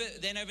sheep,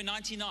 than over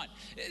 99.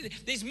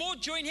 There's more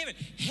joy in heaven.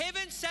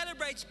 Heaven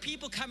celebrates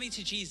people coming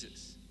to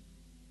Jesus.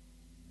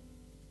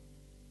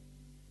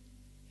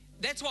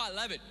 That's why I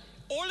love it.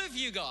 All of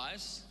you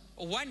guys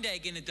are one day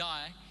going to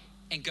die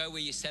and go where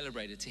you're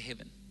celebrated, to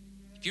heaven.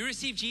 If you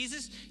receive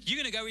Jesus, you're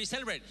going to go where you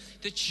celebrate.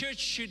 The church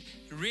should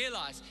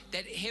realize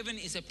that heaven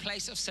is a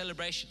place of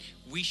celebration.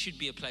 We should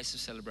be a place of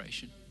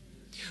celebration.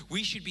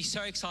 We should be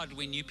so excited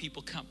when new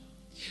people come.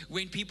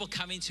 When people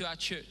come into our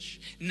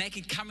church, and they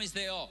can come as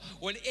they are.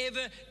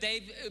 Whatever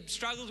they've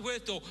struggled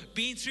with or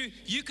been through,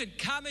 you can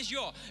come as you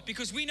are.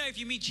 Because we know if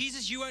you meet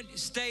Jesus, you won't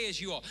stay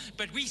as you are.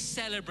 But we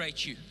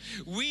celebrate you.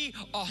 We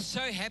are so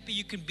happy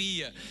you can be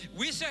here.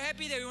 We're so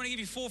happy that we want to give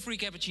you 4 free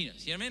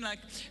cappuccinos. You know what I mean? Like,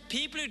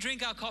 people who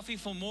drink our coffee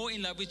fall more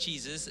in love with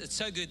Jesus. It's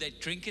so good, they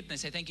drink it and they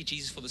say, thank you,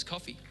 Jesus, for this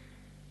coffee.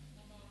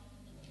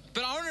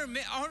 But I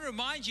want to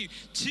remind you,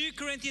 2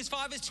 Corinthians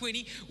 5 verse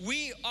 20,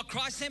 we are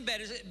Christ's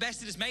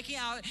ambassadors.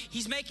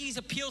 He's making his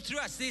appeal through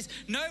us. There's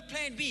no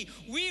plan B.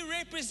 We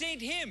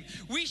represent him.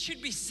 We should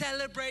be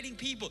celebrating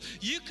people.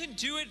 You can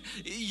do it.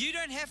 You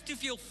don't have to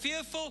feel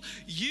fearful.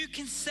 You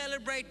can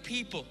celebrate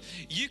people.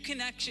 You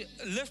can actually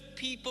lift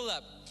people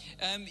up.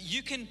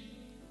 You can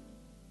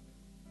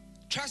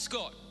trust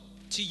God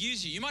to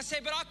use you. You might say,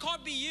 but I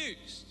can't be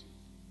used.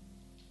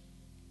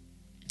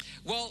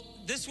 Well,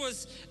 this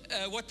was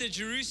what the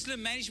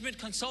Jerusalem Management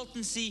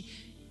Consultancy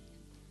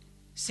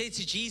said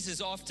to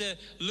Jesus after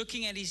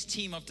looking at his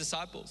team of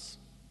disciples.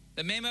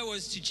 The memo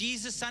was to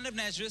Jesus, son of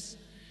Nazareth,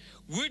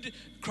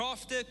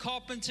 woodcrafter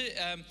carpenter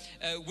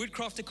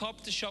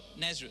shop,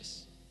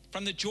 Nazareth,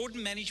 from the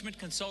Jordan Management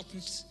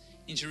Consultants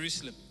in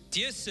Jerusalem.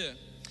 Dear sir,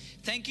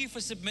 thank you for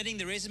submitting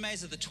the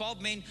resumes of the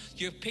 12 men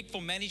you have picked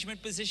for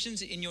management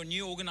positions in your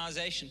new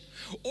organization.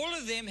 All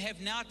of them have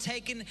now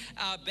taken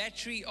our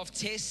battery of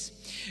tests.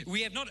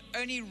 We have not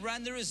only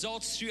run the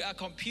results through our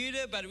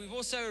computer, but we've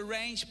also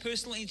arranged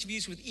personal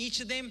interviews with each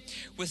of them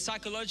with our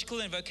psychological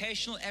and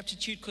vocational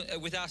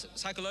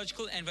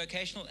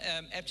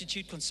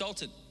aptitude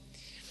consultant.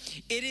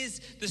 It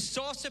is the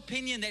staff's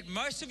opinion that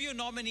most of your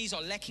nominees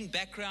are lacking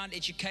background,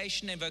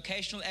 education, and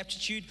vocational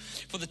aptitude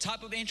for the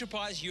type of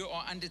enterprise you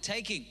are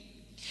undertaking.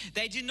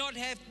 They do not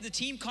have the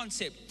team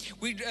concept.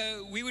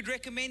 We would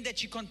recommend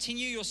that you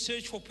continue your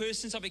search for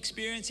persons of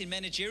experience in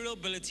managerial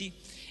ability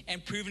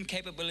and proven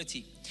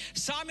capability.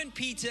 Simon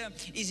Peter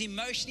is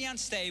emotionally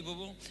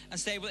unstable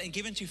and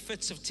given to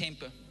fits of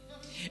temper.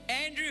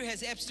 Andrew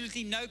has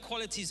absolutely no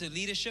qualities of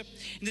leadership.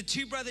 And the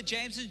two brothers,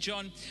 James and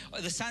John,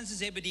 the sons of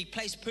Zebedee,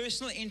 place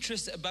personal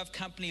interest above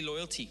company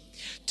loyalty.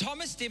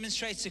 Thomas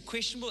demonstrates a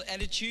questionable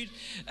attitude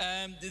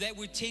that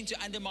would tend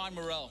to undermine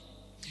morale.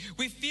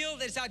 We feel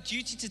that it's our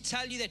duty to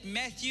tell you that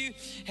Matthew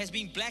has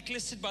been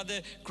blacklisted by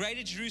the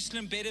Greater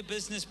Jerusalem Better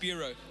Business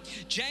Bureau.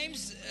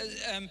 James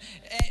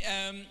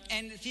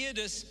and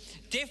Theodus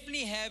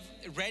definitely have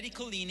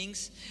radical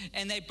leanings,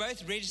 and they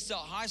both register a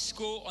high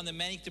score on the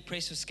manic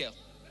depressive scale.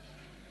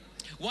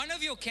 One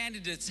of your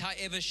candidates,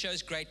 however,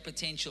 shows great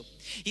potential.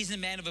 He's a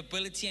man of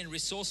ability and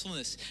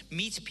resourcefulness,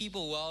 meets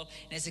people well,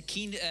 and has a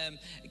keen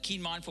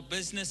mind for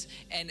business,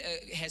 and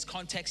has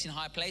contacts in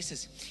high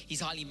places. He's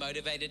highly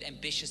motivated,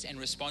 ambitious, and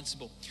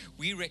responsible.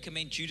 We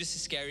recommend Judas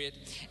Iscariot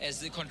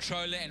as the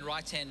controller and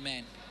right-hand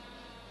man.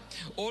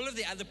 All of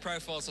the other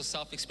profiles are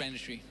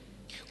self-explanatory.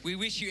 We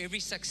wish you every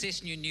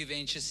success in your new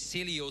ventures.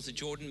 Sincerely yours, the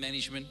Jordan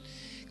Management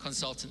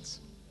Consultants.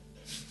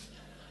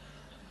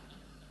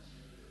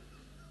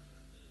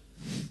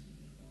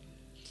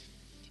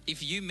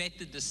 If you met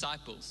the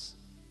disciples,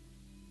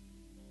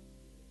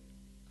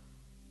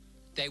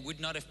 they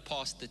would not have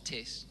passed the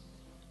test.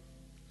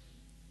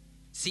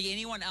 See,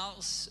 anyone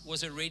else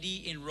was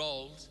already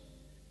enrolled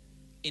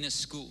in a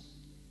school.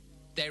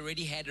 They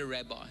already had a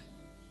rabbi.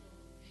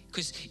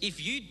 Because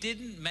if you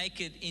didn't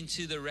make it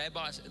into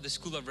the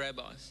school of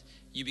rabbis,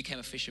 you became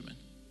a fisherman.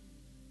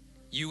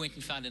 You went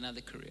and found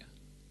another career.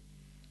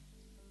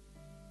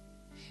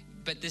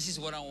 But this is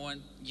what I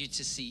want you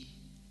to see.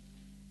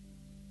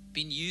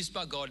 Being used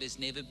by God has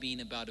never been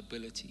about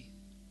ability.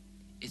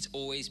 It's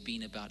always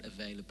been about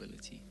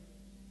availability.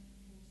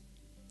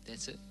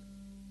 That's it.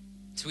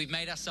 So we've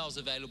made ourselves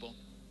available.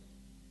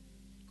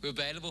 We're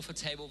available for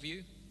Table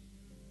View,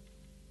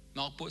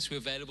 Melkbos. We're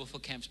available for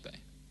Camps Bay.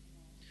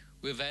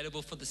 We're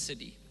available for the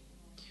city.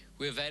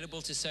 We're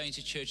available to sow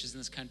into churches in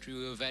this country.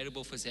 We're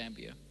available for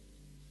Zambia.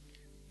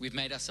 We've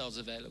made ourselves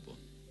available.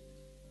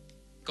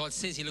 God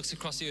says he looks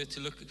across the earth to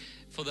look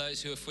for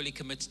those who are fully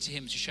committed to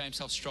him, to show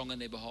himself strong on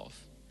their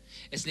behalf.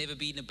 It's never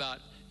been about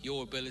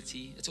your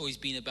ability. It's always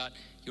been about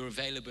your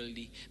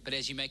availability. But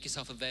as you make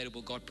yourself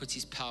available, God puts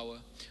his power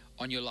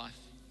on your life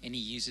and he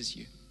uses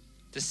you.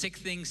 The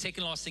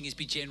second last thing is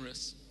be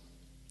generous.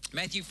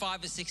 Matthew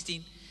 5 verse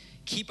 16,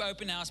 keep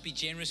open house, be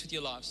generous with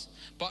your lives.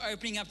 By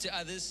opening up to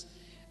others,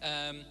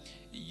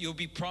 you'll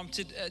be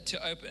prompted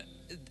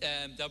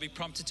they'll be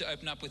prompted to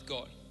open up with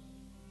God,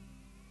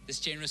 this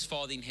generous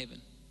Father in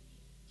heaven.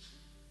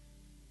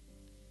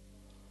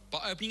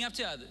 By opening up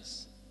to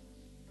others,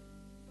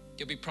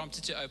 you'll be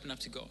prompted to open up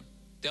to God.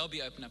 They'll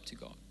be open up to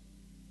God.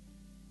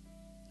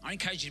 I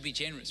encourage you to be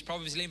generous.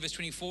 Proverbs 11 verse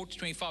 24 to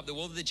 25. The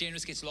world of the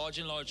generous gets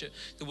larger and larger.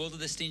 The world of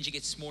the stingy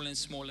gets smaller and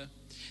smaller.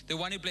 The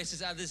one who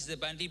blesses others is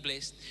abundantly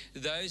blessed.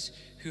 Those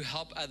who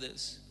help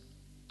others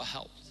are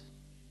helped.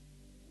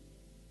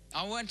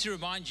 I want to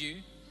remind you,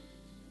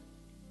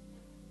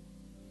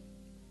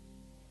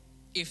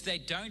 if they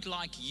don't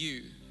like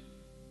you,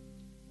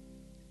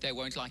 they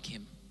won't like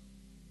him.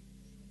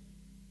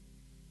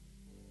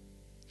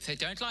 If they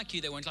don't like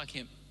you, they won't like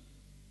him.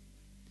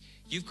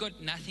 You've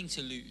got nothing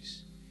to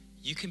lose.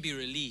 You can be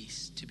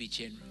released to be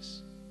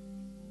generous.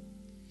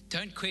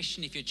 Don't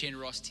question if your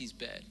generosity is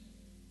bad.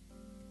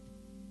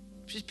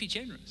 Just be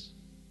generous.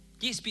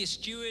 Yes, be a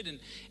steward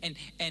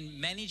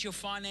and manage your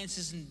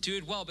finances and do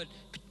it well, but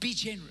be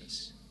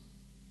generous.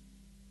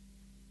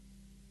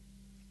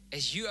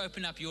 As you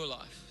open up your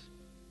life,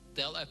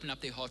 they'll open up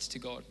their hearts to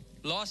God.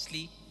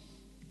 Lastly,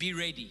 be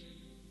ready.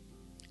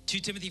 2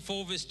 Timothy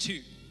 4 verse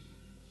 2.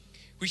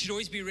 We should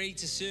always be ready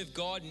to serve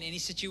God in any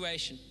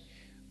situation,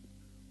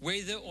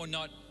 whether or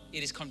not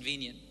it is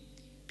convenient.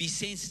 Be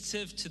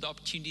sensitive to the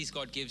opportunities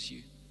God gives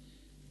you.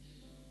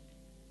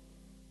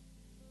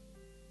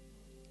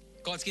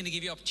 God's going to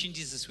give you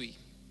opportunities this week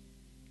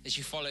as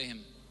you follow him.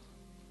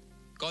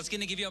 God's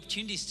going to give you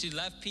opportunities to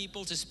love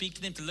people, to speak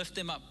to them, to lift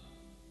them up.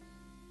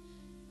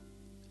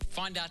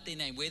 Find out their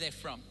name, where they're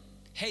from.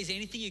 Hey, is there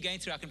anything you're going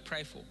through I can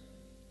pray for?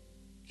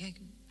 Yeah, you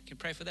can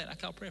pray for that.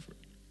 Okay, I'll pray for it.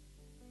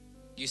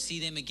 You see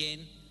them again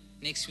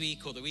next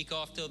week or the week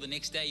after or the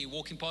next day. You're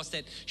walking past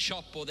that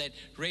shop or that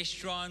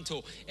restaurant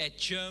or at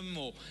gym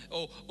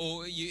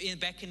or you're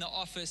back in the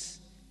office.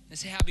 They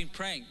say, I've been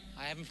praying.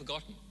 I haven't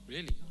forgotten.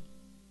 Really?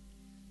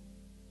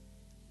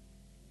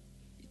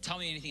 Tell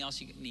me anything else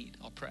you need.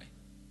 I'll pray.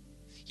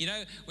 You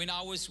know, when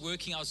I was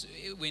working,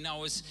 when I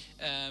was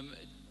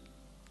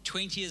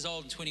 20 years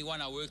old and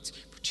 21, I worked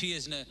for 2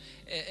 years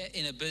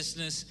in a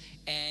business,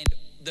 and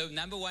the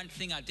number one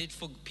thing I did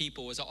for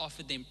people was I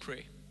offered them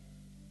prayer.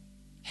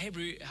 Hey,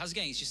 bro, how's it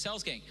going? Is your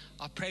sales going?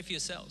 I'll pray for your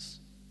sales.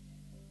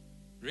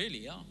 Really?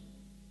 Yeah.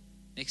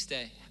 Next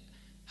day,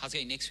 how's it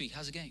going? Next week,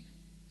 how's it going?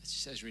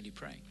 I was really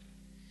praying.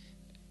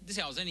 This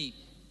year I was only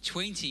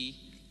 20,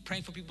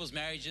 praying for people's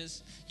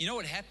marriages. You know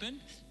what happened?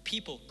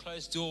 People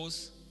closed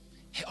doors.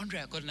 Hey, Andre,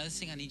 I've got another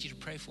thing I need you to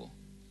pray for.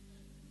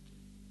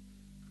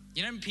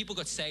 You know when people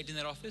got saved in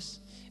that office?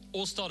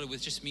 All started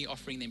with just me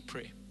offering them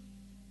prayer.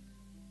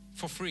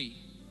 For free.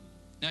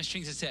 No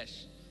strings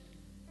attached.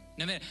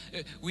 No matter.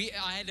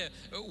 I had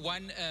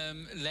one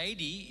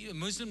lady, a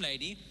Muslim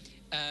lady,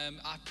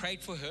 I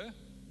prayed for her.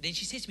 Then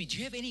she said to me, do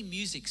you have any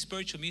music,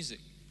 spiritual music?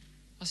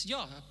 I said,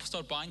 yeah. I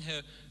started buying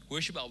her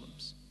worship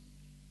albums.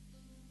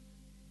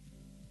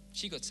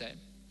 She got saved.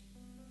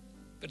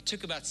 But it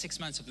took about 6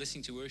 months of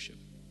listening to worship.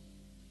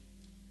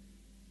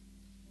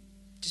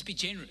 Just be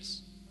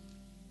generous.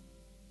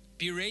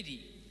 Be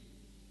ready.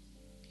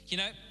 You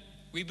know,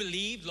 we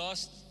believed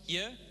last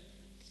year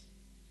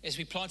as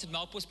we planted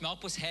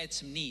Malpus had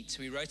some needs.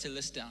 So we wrote a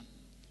list down.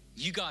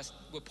 You guys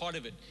were part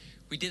of it.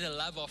 We did a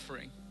love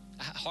offering,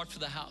 a heart for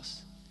the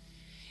house.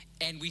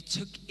 And we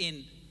took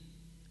in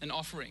an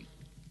offering.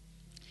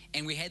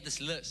 And we had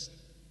this list.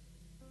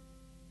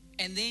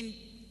 And then,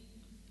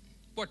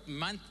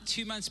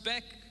 2 months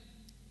back,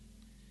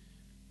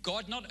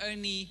 God not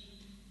only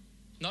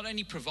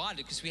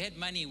provided, because we had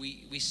money,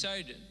 we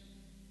sowed it.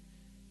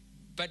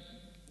 But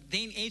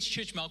then Edge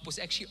Church Melkbos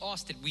actually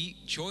asked that we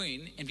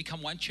join and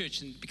become one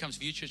church and becomes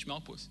View Church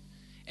Melkbos.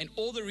 And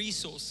all the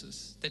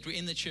resources that were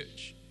in the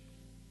church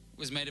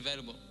was made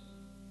available.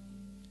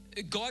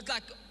 God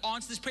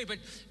answered this prayer,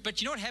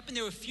 but you know what happened?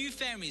 There were a few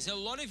families, a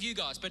lot of you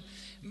guys, but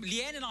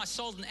Leanne and I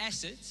sold an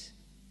asset,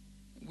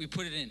 we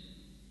put it in.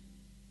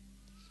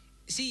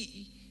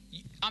 See,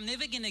 I'm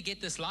never going to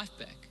get this life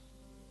back.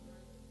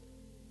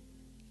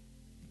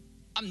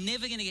 I'm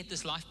never going to get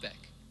this life back.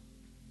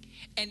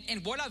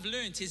 And what I've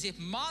learned is if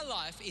my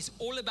life is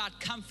all about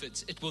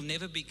comfort, it will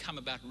never become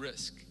about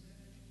risk.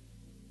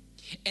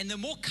 And the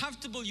more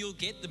comfortable you'll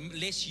get, the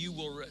less you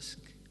will risk.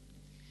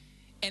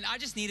 And I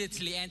just needed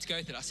Leanne to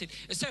go through it. I said,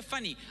 it's so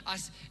funny.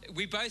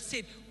 We both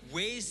said,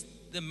 where's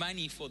the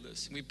money for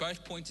this? And we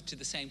both pointed to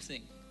the same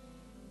thing.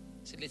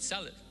 I said, let's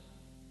sell it.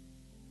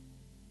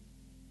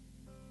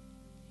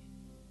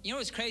 You know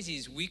what's crazy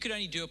is we could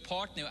only do a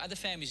part. There were other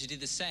families who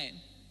did the same.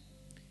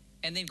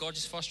 And then God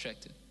just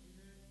fast-tracked it.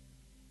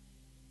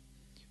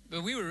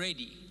 But we were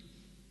ready.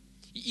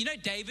 You know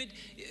David,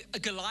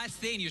 Goliath's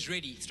there and he was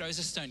ready. He throws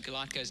a stone,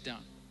 Goliath goes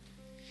down.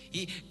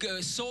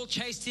 Saul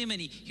chased him and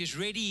he was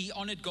ready. He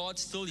honored God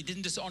still. He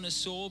didn't dishonor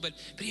Saul, but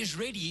he was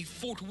ready. He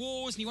fought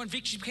wars and he won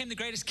victories, became the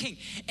greatest king.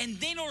 And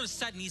then all of a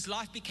sudden his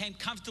life became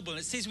comfortable. And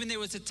it says when there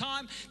was a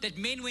time that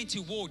men went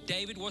to war,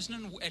 David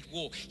wasn't at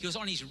war. He was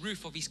on his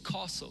roof of his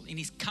castle in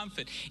his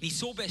comfort. And he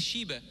saw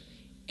Bathsheba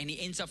and he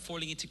ends up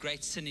falling into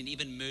great sin and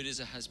even murders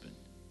her husband.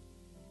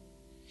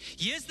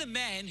 Here's the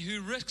man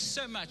who risked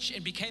so much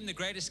and became the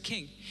greatest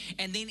king,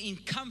 and then in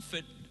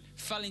comfort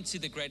fell into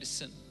the greatest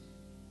sin.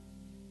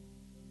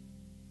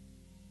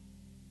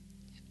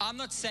 I'm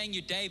not saying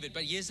you're David,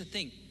 but here's the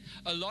thing.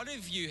 A lot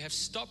of you have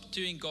stopped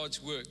doing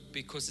God's work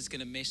because it's going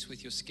to mess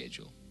with your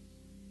schedule.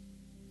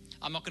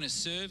 I'm not going to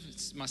serve,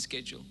 it's my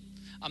schedule.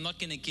 I'm not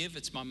going to give,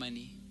 it's my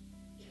money.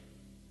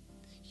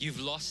 You've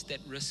lost that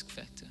risk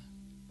factor.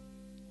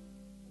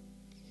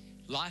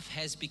 Life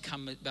has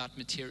become about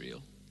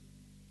material.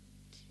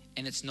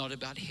 And it's not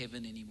about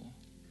heaven anymore.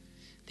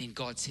 Then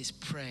God says,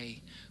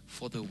 pray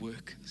for the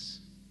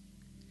workers.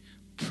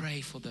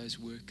 Pray for those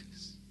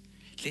workers.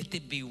 Let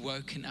them be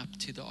woken up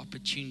to the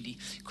opportunity,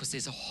 because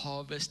there's a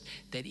harvest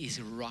that is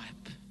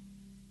ripe.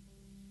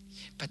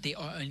 But there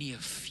are only a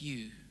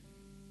few.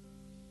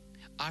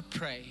 I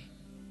pray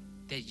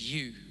that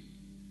you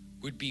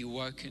would be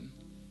woken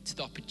to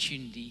the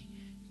opportunity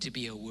to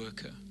be a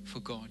worker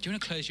for God. Do you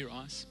want to close your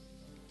eyes?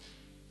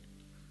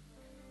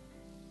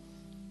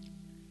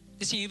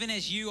 Listen, even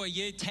as you are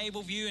here,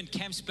 Table View and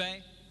Camps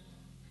Bay,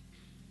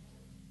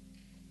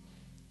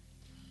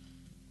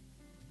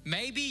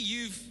 maybe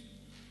you've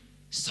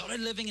started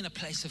living in a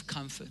place of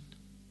comfort.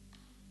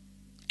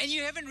 And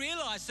you haven't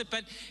realized it,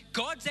 but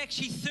God's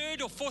actually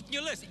third or fourth in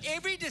your list.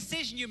 Every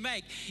decision you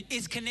make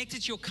is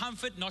connected to your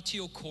comfort, not to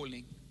your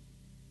calling.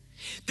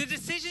 The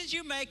decisions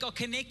you make are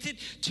connected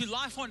to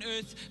life on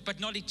earth,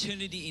 but not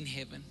eternity in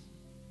heaven.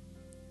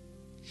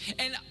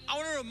 And I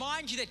want to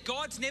remind you that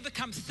God's never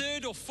come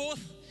third or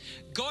fourth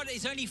God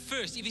is only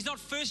first. If he's not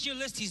first on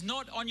your list, he's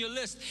not on your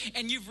list.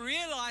 And you've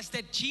realized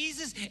that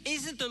Jesus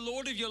isn't the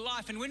Lord of your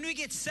life. And when we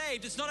get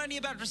saved, it's not only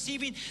about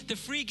receiving the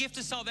free gift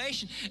of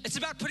salvation, it's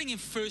about putting him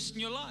first in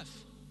your life.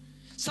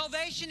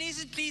 Salvation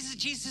isn't, please,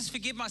 Jesus,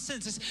 forgive my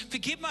sins. It's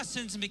forgive my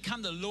sins and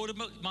become the Lord of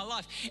my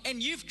life.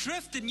 And you've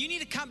drifted, and you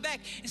need to come back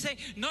and say,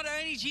 not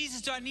only,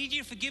 Jesus, do I need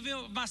you to forgive me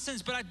of my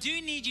sins, but I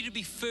do need you to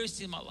be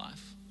first in my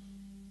life.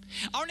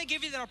 I want to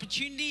give you that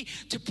opportunity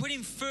to put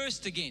him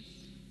first again.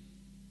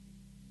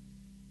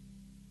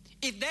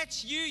 If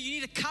that's you, you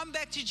need to come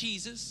back to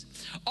Jesus,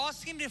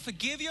 ask him to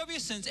forgive you of your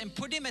sins, and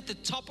put him at the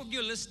top of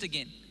your list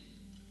again.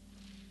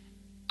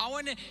 I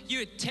want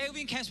you at Tailview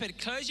and Camp Spade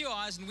to close your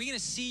eyes, and we're going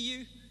to see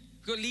you.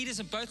 We've got leaders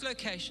in both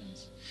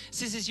locations. It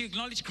says, as you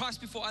acknowledge Christ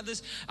before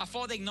others, our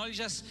Father acknowledged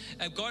us,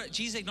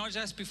 Jesus acknowledged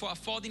us before our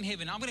Father in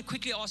heaven. I'm going to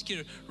quickly ask you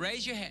to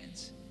raise your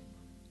hands.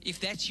 If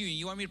that's you and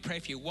you want me to pray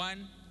for you.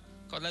 1,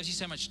 God loves you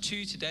so much.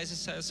 2, today's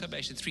a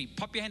salvation. 3,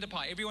 pop your hand up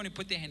high. Everyone who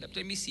put their hand up.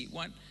 Let me see.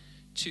 1,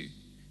 2,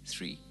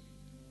 3.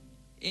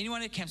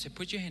 Anyone at Camp Spade,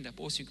 put your hand up.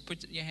 Also, you can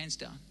put your hands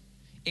down.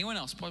 Anyone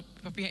else, pop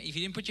your hand. If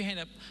you didn't put your hand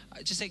up,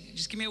 just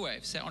give me a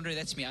wave. Say, Andre,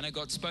 that's me. I know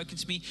God's spoken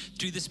to me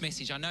through this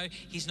message. I know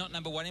he's not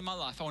number one in my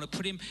life. I want to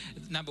put him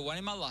number one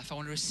in my life. I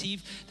want to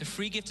receive the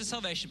free gift of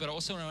salvation, but I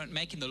also want to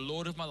make him the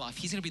Lord of my life.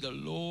 He's going to be the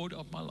Lord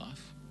of my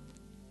life.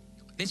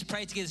 Let's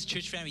pray together as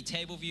church family,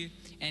 Table View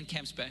and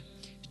Camp Spade.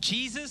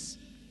 Jesus,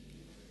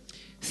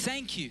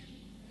 thank you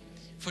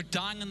for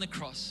dying on the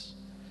cross.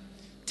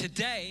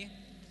 Today,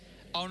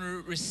 I want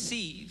to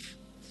receive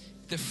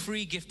the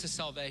free gift of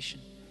salvation.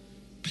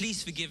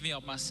 Please forgive me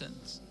of my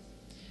sins.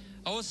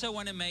 I also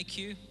want to make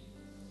you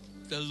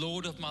the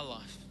Lord of my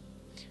life,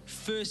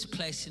 first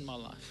place in my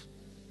life.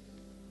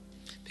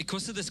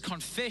 Because of this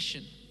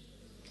confession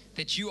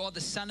that you are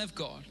the Son of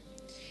God,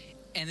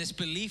 and this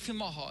belief in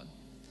my heart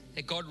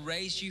that God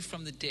raised you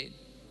from the dead,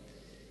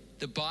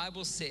 the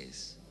Bible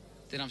says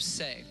that I'm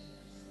saved,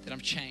 that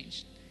I'm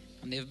changed.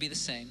 I'll never be the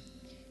same.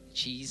 In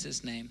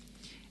Jesus' name,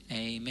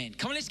 amen.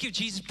 Come on, let's give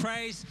Jesus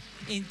praise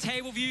in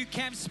Table View,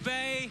 Camp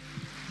Spade.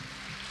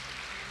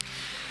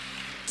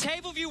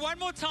 Table View, one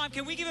more time.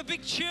 Can we give a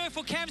big cheer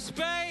for Camp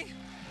Spade?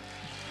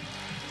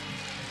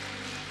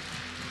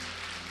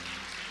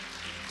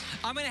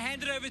 I'm going to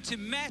hand it over to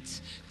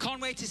Matt. Can't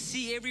wait to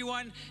see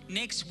everyone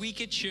next week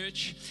at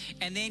church.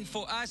 And then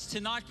for us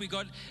tonight, we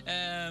got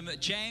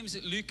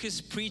James Lucas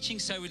preaching,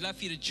 so we'd love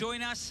for you to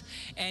join us.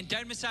 And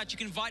don't miss out, you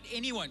can invite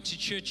anyone to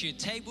church here.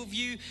 Table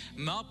View,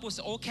 Melkbos,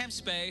 or Camp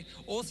Spade,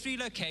 all 3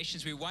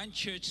 locations. We're one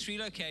church, 3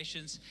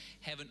 locations.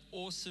 Have an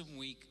awesome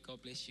week.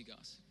 God bless you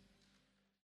guys.